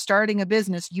is when you're starting a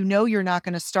business, you're not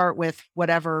going to start with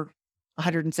whatever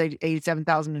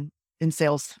 187,000 in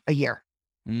sales a year,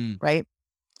 right?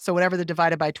 So whatever the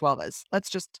divided by 12 is, let's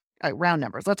just round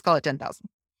numbers. Let's call it 10,000.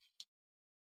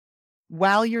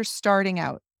 While you're starting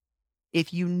out,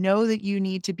 if you know that you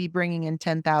need to be bringing in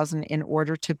 10,000 in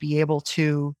order to be able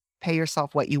to pay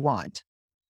yourself what you want,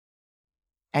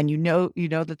 and you know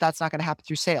that that's not going to happen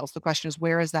through sales, the question is,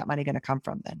 where is that money going to come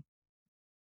from then?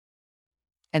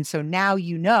 And so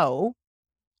now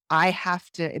I have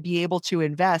to be able to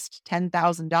invest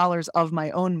 $10,000 of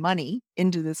my own money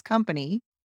into this company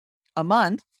a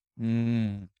month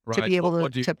to be able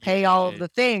to pay all of the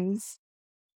things.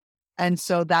 And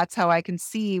so that's how I can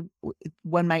see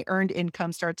when my earned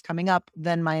income starts coming up,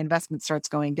 then my investment starts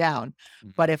going down.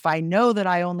 But if I know that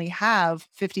I only have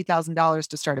 $50,000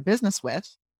 to start a business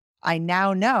with, I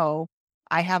now know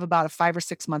I have about a 5 or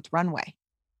 6 month runway.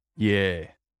 Yeah.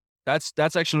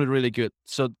 That's actually really good.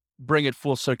 So bring it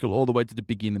full circle all the way to the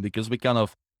beginning, because we kind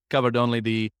of covered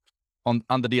only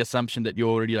under the assumption that you're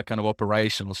already kind of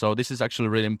operational. So this is actually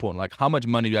really important. Like, how much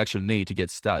money do you actually need to get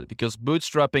started? Because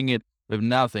bootstrapping it with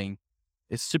nothing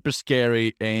is super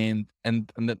scary, and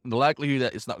the likelihood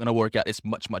that it's not going to work out is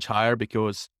much, much higher,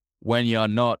 because when you're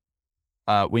not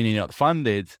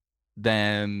funded,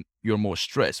 then you're more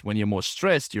stressed. When you're more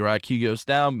stressed, your IQ goes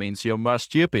down, means you're more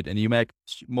stupid and you make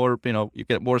more, you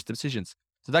get worse decisions.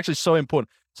 So it's actually so important.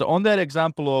 So on that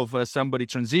example of somebody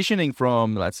transitioning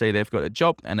from, let's say they've got a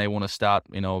job and they want to start,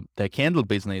 their candle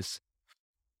business,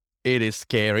 it is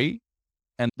scary.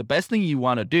 And the best thing you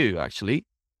want to do actually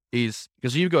is,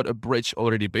 because you've got a bridge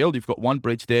already built, you've got one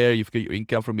bridge there, you've got your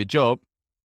income from your job.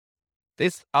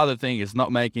 This other thing is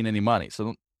not making any money.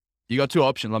 So you got two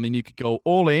options. I mean, you could go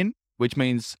all in, which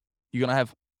means you're going to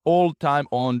have all time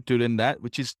on doing that,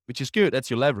 which is good. That's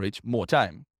your leverage, more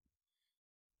time,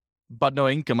 but no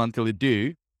income until you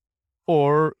do.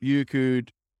 Or you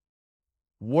could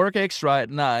work extra at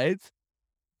night,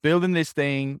 building this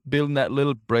thing, building that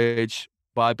little bridge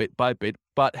by bit,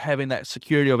 but having that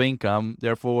security of income,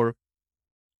 therefore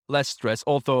less stress,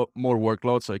 also more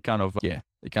workload. So you kind of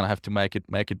have to make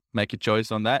a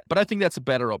choice on that. But I think that's a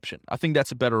better option.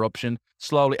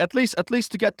 Slowly, at least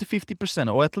to get to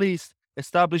 50%, or at least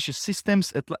establish your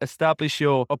systems, establish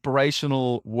your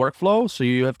operational workflow, so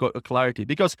you have got a clarity.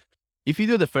 Because if you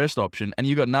do the first option and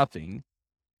you got nothing,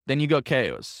 then you got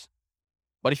chaos.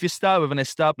 But if you start with an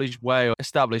established way, or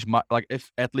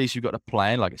if at least you've got a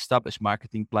plan, like established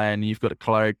marketing plan, and you've got a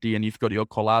clarity, and you've got your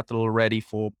collateral ready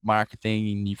for marketing,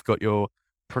 and you've got your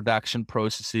production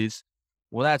processes,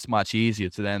 well, that's much easier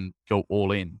to then go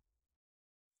all in.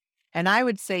 And I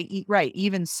would say, right,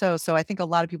 even so I think a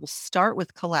lot of people start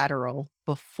with collateral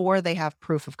before they have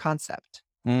proof of concept.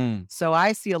 So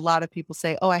I see a lot of people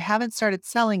say, oh, I haven't started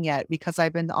selling yet because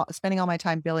I've been spending all my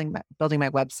time building my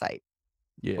website.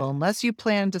 Yeah. Well, unless you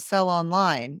plan to sell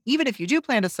online, even if you do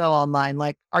plan to sell online,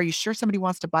 like, are you sure somebody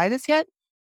wants to buy this yet?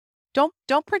 Don't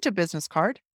print a business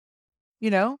card.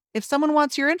 If someone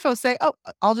wants your info, say, oh,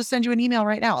 I'll just send you an email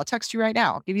right now. I'll text you right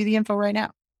now. I'll give you the info right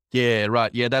now. Yeah,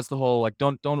 right. Yeah, that's the whole, like,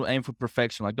 don't aim for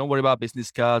perfection. Like, don't worry about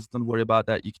business cards. Don't worry about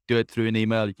that. You can do it through an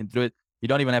email. You can do it. You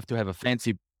don't even have to have a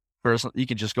fancy personal. You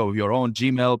can just go with your own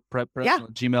Gmail, personal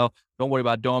Gmail. Don't worry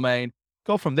about domain.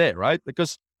 Go from there, right?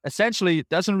 Because essentially, it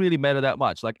doesn't really matter that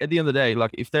much. Like, at the end of the day,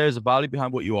 like, if there's a value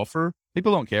behind what you offer,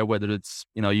 people don't care whether it's,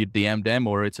 you DM them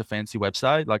or it's a fancy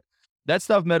website. Like, that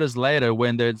stuff matters later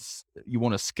when you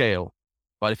want to scale.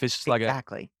 But if it's just like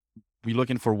we're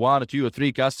looking for 1 or 2 or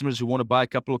 3 customers who want to buy a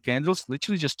couple of candles,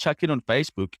 literally just check it on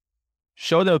Facebook,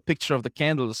 show them a picture of the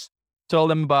candles, tell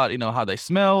them about, how they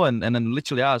smell, and then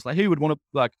literally ask, like, who would want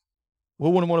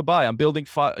to buy? I'm building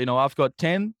 5, I've got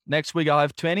 10. Next week I'll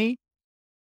have 20.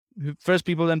 First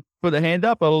people then put a hand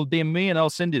up, I'll DM me and I'll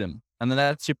send you them. And then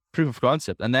that's your proof of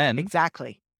concept. And then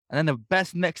exactly. And then the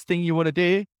best next thing you want to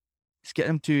do is get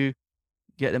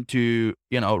get them to,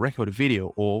 record a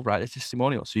video or write a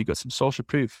testimonial. So you got some social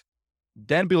proof.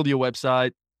 Then build your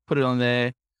website, put it on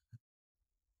there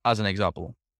as an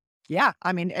example. Yeah.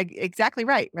 I mean, exactly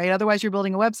right. Otherwise you're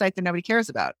building a website that nobody cares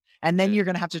about. And then you're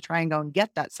going to have to try and go and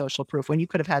get that social proof when you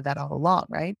could have had that all along.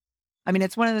 Right. I mean,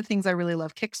 it's one of the things I really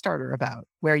love Kickstarter about,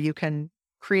 where you can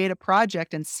create a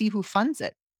project and see who funds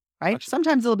it. Right. Actually,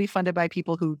 Sometimes it'll be funded by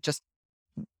people who just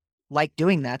like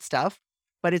doing that stuff,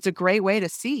 but it's a great way to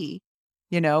see,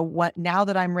 what, now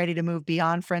that I'm ready to move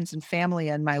beyond friends and family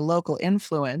and my local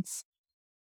influence,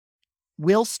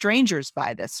 will strangers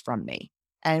buy this from me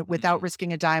and without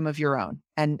risking a dime of your own?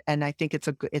 And I think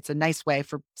it's a nice way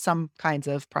for some kinds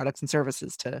of products and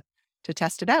services to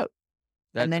test it out.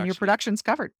 And then your production's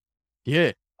covered.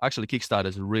 Yeah. Actually, Kickstarter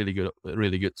is a really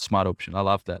good, smart option. I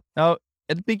love that. Now,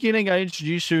 at the beginning, I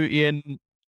introduced you in,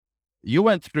 you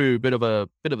went through a bit of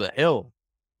a hill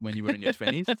when you were in your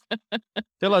 20s.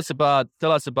 Tell us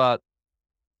about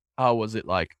how was it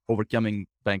like overcoming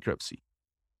bankruptcy?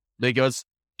 Because,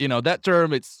 that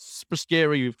term, it's super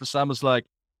scary for some. It's like,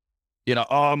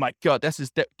 oh my God,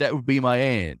 that would be my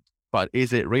end. But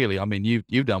is it really? I mean,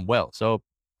 you've done well. So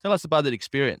tell us about that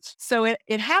experience. So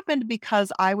it happened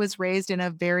because I was raised in a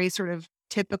very sort of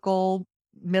typical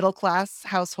middle-class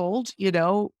household.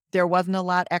 There wasn't a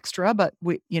lot extra, but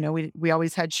we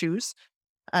always had shoes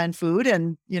and food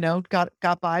and,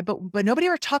 got by, but nobody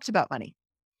ever talked about money.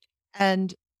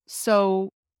 And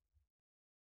so,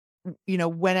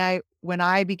 when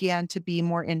I began to be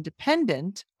more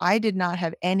independent, I did not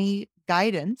have any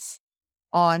guidance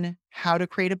on how to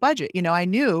create a budget. I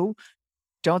knew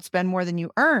don't spend more than you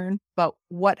earn, but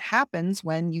what happens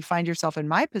when you find yourself in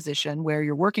my position where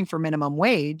you're working for minimum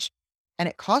wage and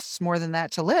it costs more than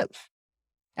that to live?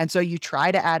 And so you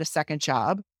try to add a second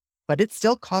job, but it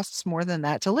still costs more than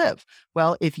that to live.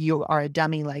 Well, if you are a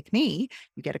dummy like me,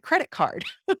 you get a credit card.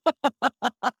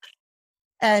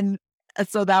 And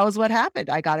so that was what happened.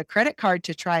 I got a credit card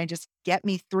to try and just get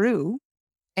me through.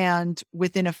 And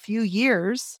within a few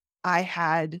years, I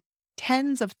had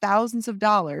tens of thousands of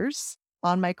dollars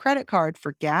on my credit card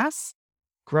for gas,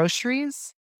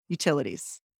 groceries,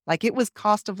 utilities. Like, it was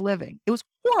cost of living. It was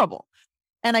horrible.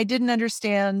 And I didn't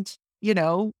understand,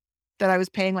 that I was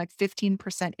paying like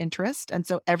 15% interest. And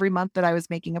so every month that I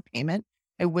was making a payment,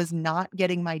 I was not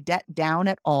getting my debt down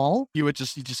at all. You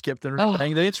just kept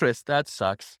paying the interest. That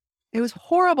sucks. It was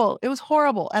horrible. It was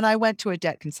horrible. And I went to a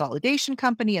debt consolidation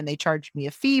company and they charged me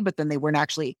a fee, but then they weren't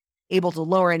actually able to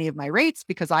lower any of my rates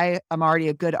because I am already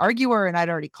a good arguer and I'd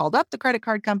already called up the credit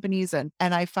card companies. And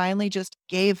I finally just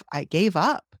gave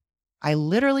up. I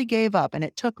literally gave up. And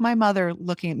it took my mother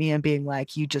looking at me and being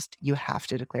like, you have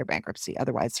to declare bankruptcy.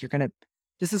 Otherwise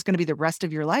this is going to be the rest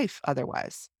of your life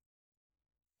otherwise.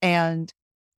 And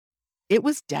it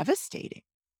was devastating.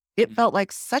 It felt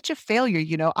like such a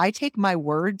failure. I take my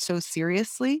word so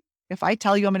seriously. If I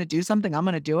tell you I'm going to do something, I'm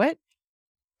going to do it.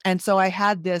 And so I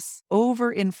had this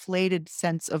overinflated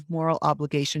sense of moral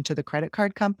obligation to the credit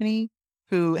card company,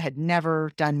 who had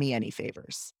never done me any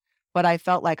favors. But I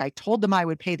felt like I told them I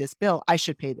would pay this bill. I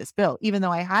should pay this bill, even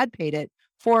though I had paid it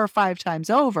 4 or 5 times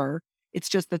over. It's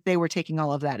just that they were taking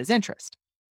all of that as interest.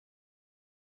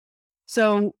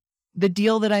 So the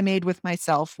deal that I made with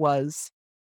myself was,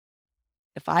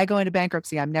 if I go into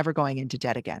bankruptcy, I'm never going into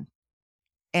debt again.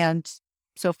 And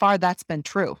so far that's been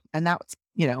true. And that's,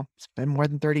 it's been more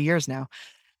than 30 years now.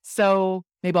 So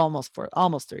maybe almost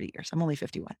 30 years. I'm only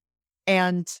 51.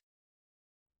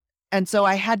 And so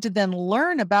I had to then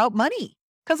learn about money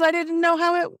because I didn't know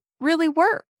how it really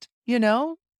worked,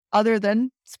 other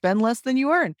than spend less than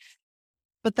you earn.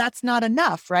 But that's not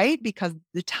enough, right? Because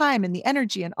the time and the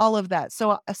energy and all of that.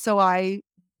 So I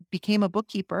became a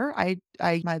bookkeeper.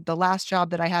 The last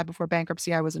job that I had before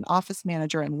bankruptcy, I was an office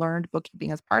manager and learned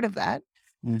bookkeeping as part of that.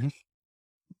 Mm-hmm.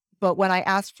 But when I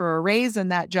asked for a raise in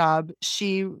that job,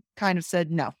 she kind of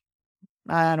said, no,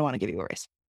 I don't want to give you a raise.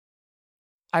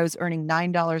 I was earning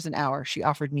 $9 an hour. She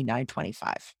offered me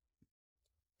 $9.25.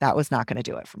 That was not going to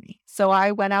do it for me. So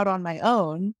I went out on my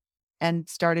own and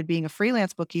started being a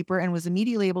freelance bookkeeper and was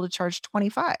immediately able to charge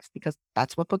 $25 because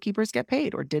that's what bookkeepers get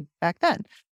paid, or did back then.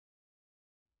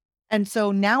 And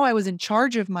so now I was in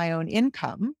charge of my own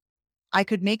income. I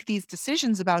could make these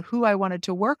decisions about who I wanted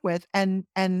to work with, and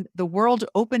the world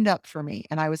opened up for me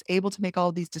and I was able to make all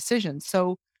of these decisions.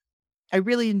 So I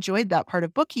really enjoyed that part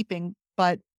of bookkeeping,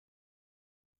 but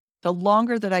the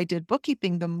longer that I did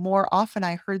bookkeeping, the more often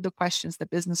I heard the questions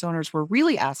that business owners were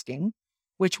really asking,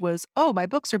 which was, oh, my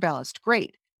books are balanced.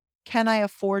 Great. Can I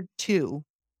afford to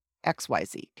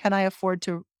XYZ? Can I afford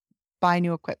to buy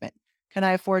new equipment? Can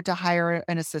I afford to hire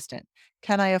an assistant?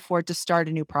 Can I afford to start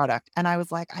a new product? And I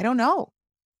was like, I don't know.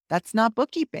 That's not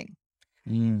bookkeeping.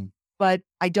 Mm. But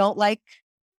I don't like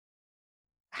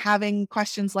having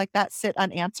questions like that sit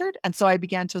unanswered. And so I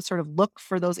began to sort of look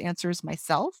for those answers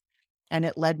myself. And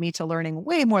it led me to learning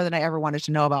way more than I ever wanted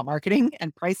to know about marketing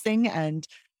and pricing and,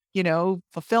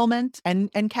 fulfillment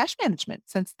and cash management,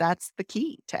 since that's the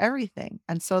key to everything.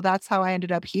 And so that's how I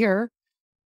ended up here,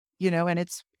 and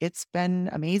it's been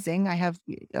amazing. I have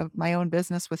my own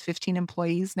business with 15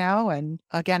 employees now. And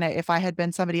again, if I had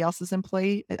been somebody else's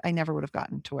employee, I never would have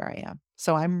gotten to where I am.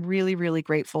 So I'm really, really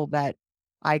grateful that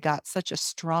I got such a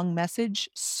strong message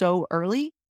so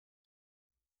early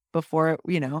before,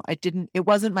 it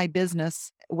wasn't my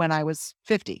business when I was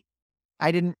 50.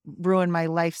 I didn't ruin my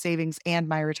life savings and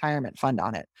my retirement fund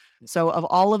on it. So of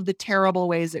all of the terrible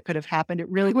ways it could have happened, it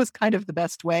really was kind of the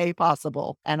best way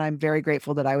possible. And I'm very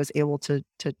grateful that I was able to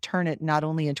turn it not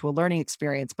only into a learning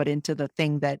experience, but into the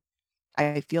thing that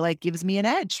I feel like gives me an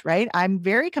edge, right? I'm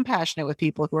very compassionate with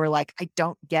people who are like, I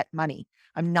don't get money.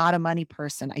 I'm not a money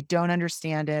person. I don't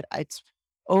understand it. It's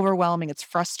overwhelming. It's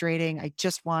frustrating. I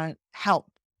just want help.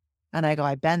 And I go,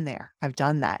 I've been there. I've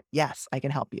done that. Yes, I can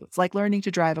help you. It's like learning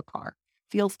to drive a car.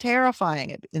 Feels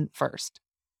terrifying at first,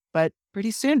 but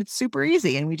pretty soon it's super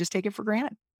easy and we just take it for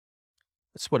granted.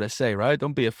 That's what I say, right?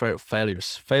 Don't be afraid of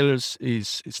failures.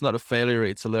 It's not a failure.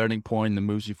 It's a learning point that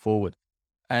moves you forward.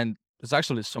 And there's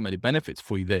actually so many benefits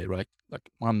for you there, right? Like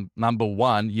number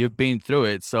one, you've been through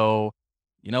it. So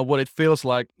you know what it feels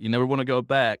like. You never want to go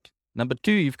back. Number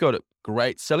two, you've got a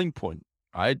great selling point,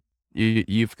 right?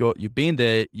 You've been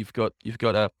there. You've got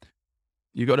a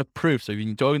proof. So you've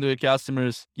been talking to your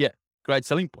customers. Yeah, great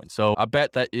selling point. So I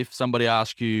bet that if somebody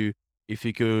asked you if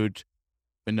you could,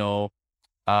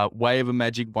 wave a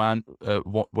magic wand,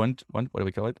 what do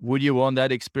we call it? Would you want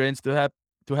that experience to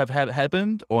have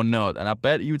happened or not? And I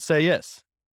bet you would say yes.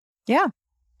 Yeah.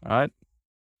 All right.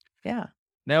 Yeah.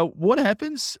 Now, what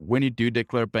happens when you do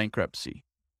declare bankruptcy?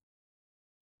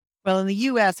 Well, in the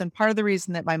US, and part of the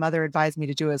reason that my mother advised me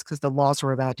to do it is because the laws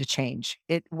were about to change.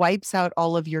 It wipes out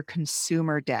all of your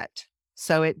consumer debt.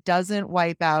 So it doesn't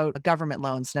wipe out government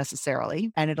loans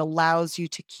necessarily, and it allows you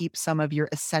to keep some of your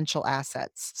essential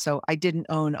assets. So I didn't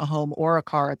own a home or a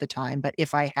car at the time, but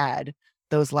if I had,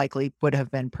 those likely would have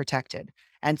been protected.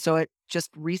 And so it just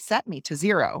reset me to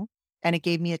zero, and it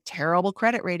gave me a terrible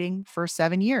credit rating for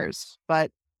 7 years.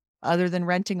 But other than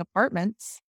renting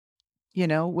apartments,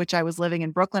 which I was living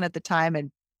in Brooklyn at the time,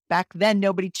 and back then,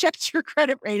 nobody checked your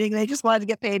credit rating. They just wanted to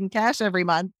get paid in cash every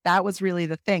month. That was really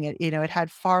the thing. It had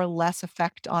far less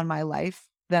effect on my life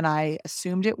than I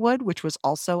assumed it would, which was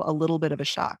also a little bit of a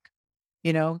shock.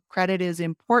 Credit is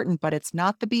important, but it's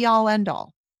not the be all end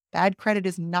all. Bad credit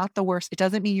is not the worst. It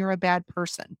doesn't mean you're a bad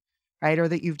person, right? Or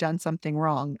that you've done something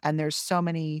wrong. And there's so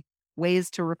many ways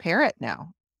to repair it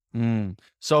now.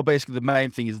 So basically, the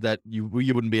main thing is that you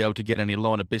wouldn't be able to get any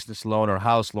loan, a business loan or a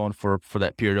house loan for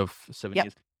that period of 7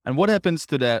 years. And what happens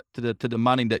to the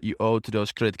money that you owe to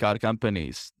those credit card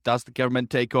companies? Does the government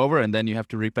take over and then you have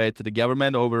to repay it to the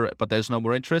government but there's no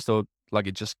more interest, or like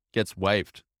it just gets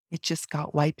waived? It just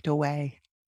got wiped away.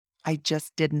 I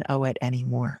just didn't owe it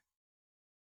anymore.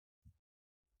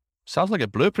 Sounds like a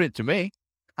blueprint to me.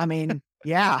 I mean,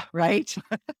 yeah, right.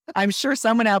 I'm sure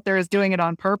someone out there is doing it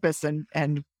on purpose, and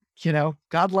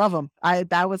God love them.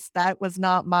 That was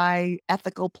not my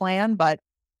ethical plan, but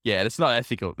yeah, it's not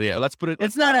ethical. Yeah, let's put it.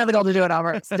 It's not ethical to do it on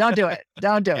purpose. Don't do it.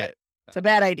 Don't do it. It's a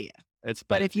bad idea.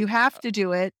 But if you have to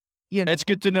do it, it's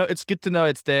good to know. It's good to know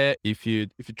it's there. If you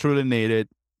truly need it,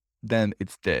 then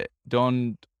it's there.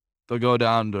 Don't go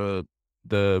down the.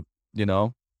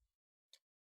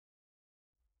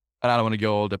 And I don't want to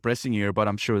go all depressing here, but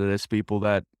I'm sure that there's people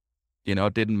that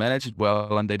didn't manage it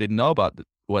well and they didn't know about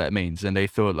what it means, and they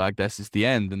thought like this is the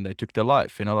end, and they took their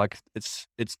life. Like it's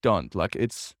done. Like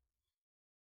it's.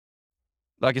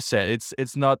 Like I said,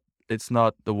 it's not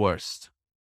the worst.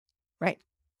 Right.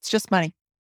 It's just money.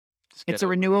 It's a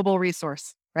renewable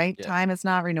resource, right? Yeah. Time is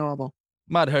not renewable.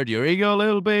 Might hurt your ego a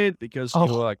little bit because you're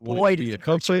like, boy, does it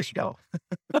hurt your ego.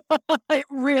 It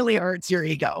really hurts your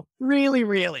ego. Really,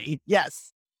 really.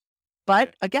 Yes.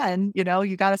 But again, you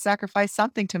got to sacrifice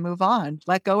something to move on.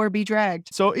 Let go or be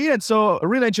dragged. So Ian, I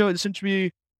really enjoyed this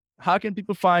interview. How can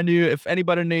people find you if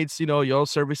anybody needs, your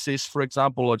services, for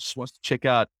example, or just wants to check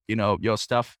out, your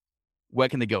stuff? Where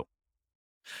can they go?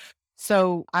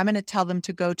 So I'm going to tell them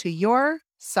to go to your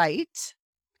site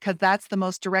because that's the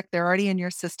most direct. They're already in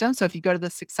your system. So if you go to the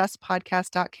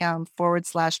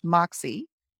successpodcast.com/Moxie,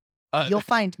 you'll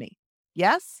find me.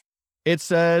 Yes? It's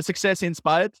Success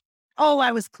Inspired. Oh,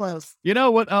 I was close. You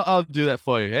know what? I'll do that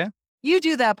for you, yeah? You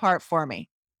do that part for me.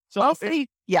 So I'll see.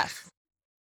 Yes.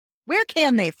 Where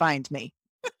can they find me?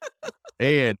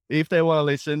 And if they want to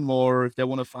listen more, if they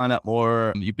want to find out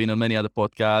more, you've been on many other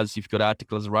podcasts, you've got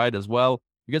articles to write as well.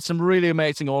 You get some really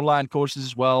amazing online courses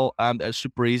as well. They're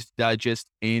super easy to digest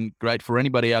and great for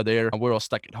anybody out there. And we're all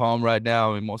stuck at home right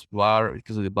now, and most people are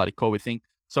because of the bloody COVID thing.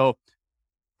 So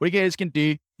what you guys can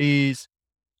do is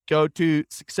go to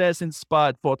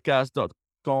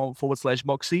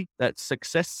successinspiredpodcast.com/Moxie. That's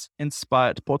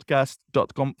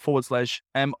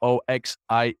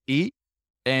successinspiredpodcast.com/MOXIE.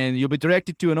 And you'll be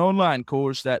directed to an online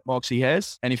course that Moxie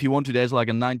has. And if you want to, there's like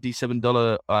a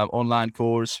 $97 online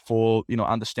course for,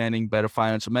 understanding better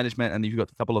financial management. And you've got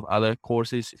a couple of other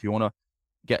courses if you want to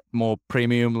get more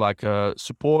premium, like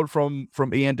support from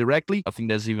Ian directly. I think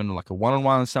there's even like a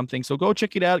one-on-one or something. So go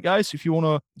check it out, guys. If you want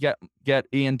to get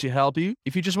Ian to help you.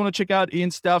 If you just want to check out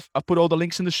Ian's stuff, I've put all the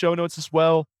links in the show notes as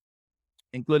well,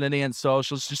 including Ian's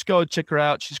socials. Just go check her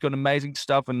out. She's got amazing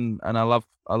stuff, and I love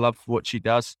what she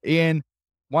does. Ian,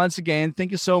 once again,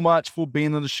 thank you so much for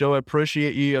being on the show. I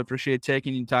appreciate you. I appreciate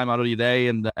taking your time out of your day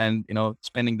and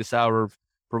spending this hour of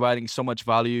providing so much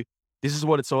value. This is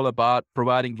what it's all about,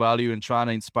 providing value and trying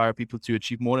to inspire people to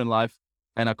achieve more in life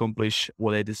and accomplish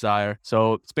what they desire.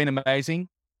 So it's been amazing.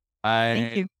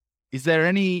 Thank you. Is there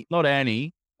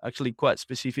actually quite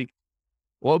specific,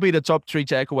 what would be the top 3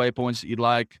 takeaway points that you'd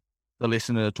like the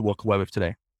listener to walk away with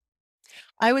today?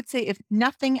 I would say, if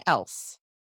nothing else,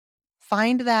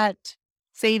 find that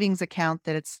savings account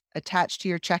that it's attached to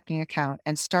your checking account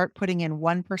and start putting in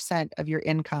 1% of your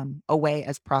income away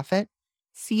as profit.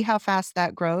 See how fast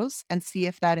that grows and see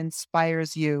if that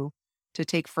inspires you to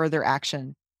take further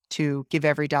action to give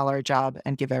every dollar a job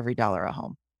and give every dollar a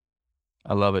home.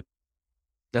 I love it.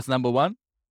 That's number 1?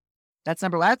 That's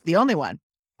number 1. That's the only one.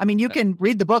 I mean, you can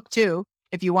read the book too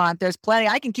if you want. There's plenty.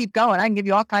 I can keep going. I can give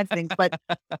you all kinds of things, but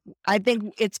I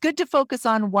think it's good to focus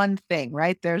on one thing,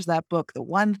 right? There's that book, The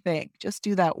One Thing. Just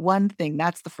do that one thing.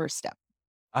 That's the first step.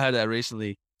 I heard that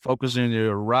recently. Focus on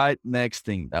your right next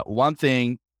thing, that one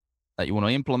thing that you want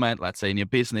to implement, let's say in your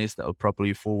business, that will propel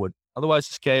you forward. Otherwise,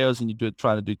 it's chaos and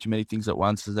trying to do too many things at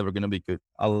once is never going to be good.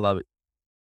 I love it.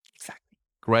 Exactly.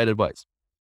 Great advice.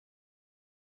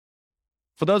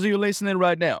 For those of you listening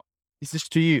right now, this is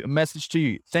to you, a message to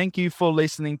you. Thank you for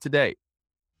listening today.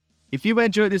 If you've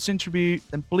enjoyed this interview,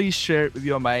 then please share it with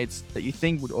your mates that you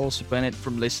think would also benefit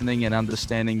from listening and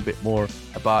understanding a bit more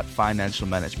about financial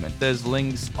management. There's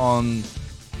links on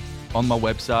my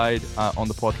website, on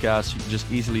the podcast. You can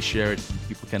just easily share it and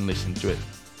people can listen to it.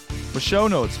 For show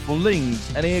notes, for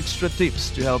links, any extra tips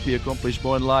to help you accomplish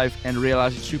more in life and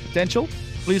realize your true potential,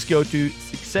 please go to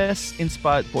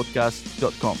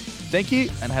successinspiredpodcast.com. Thank you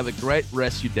and have a great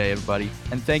rest of your day, everybody.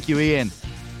 And thank you, Ian.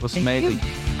 It was amazing.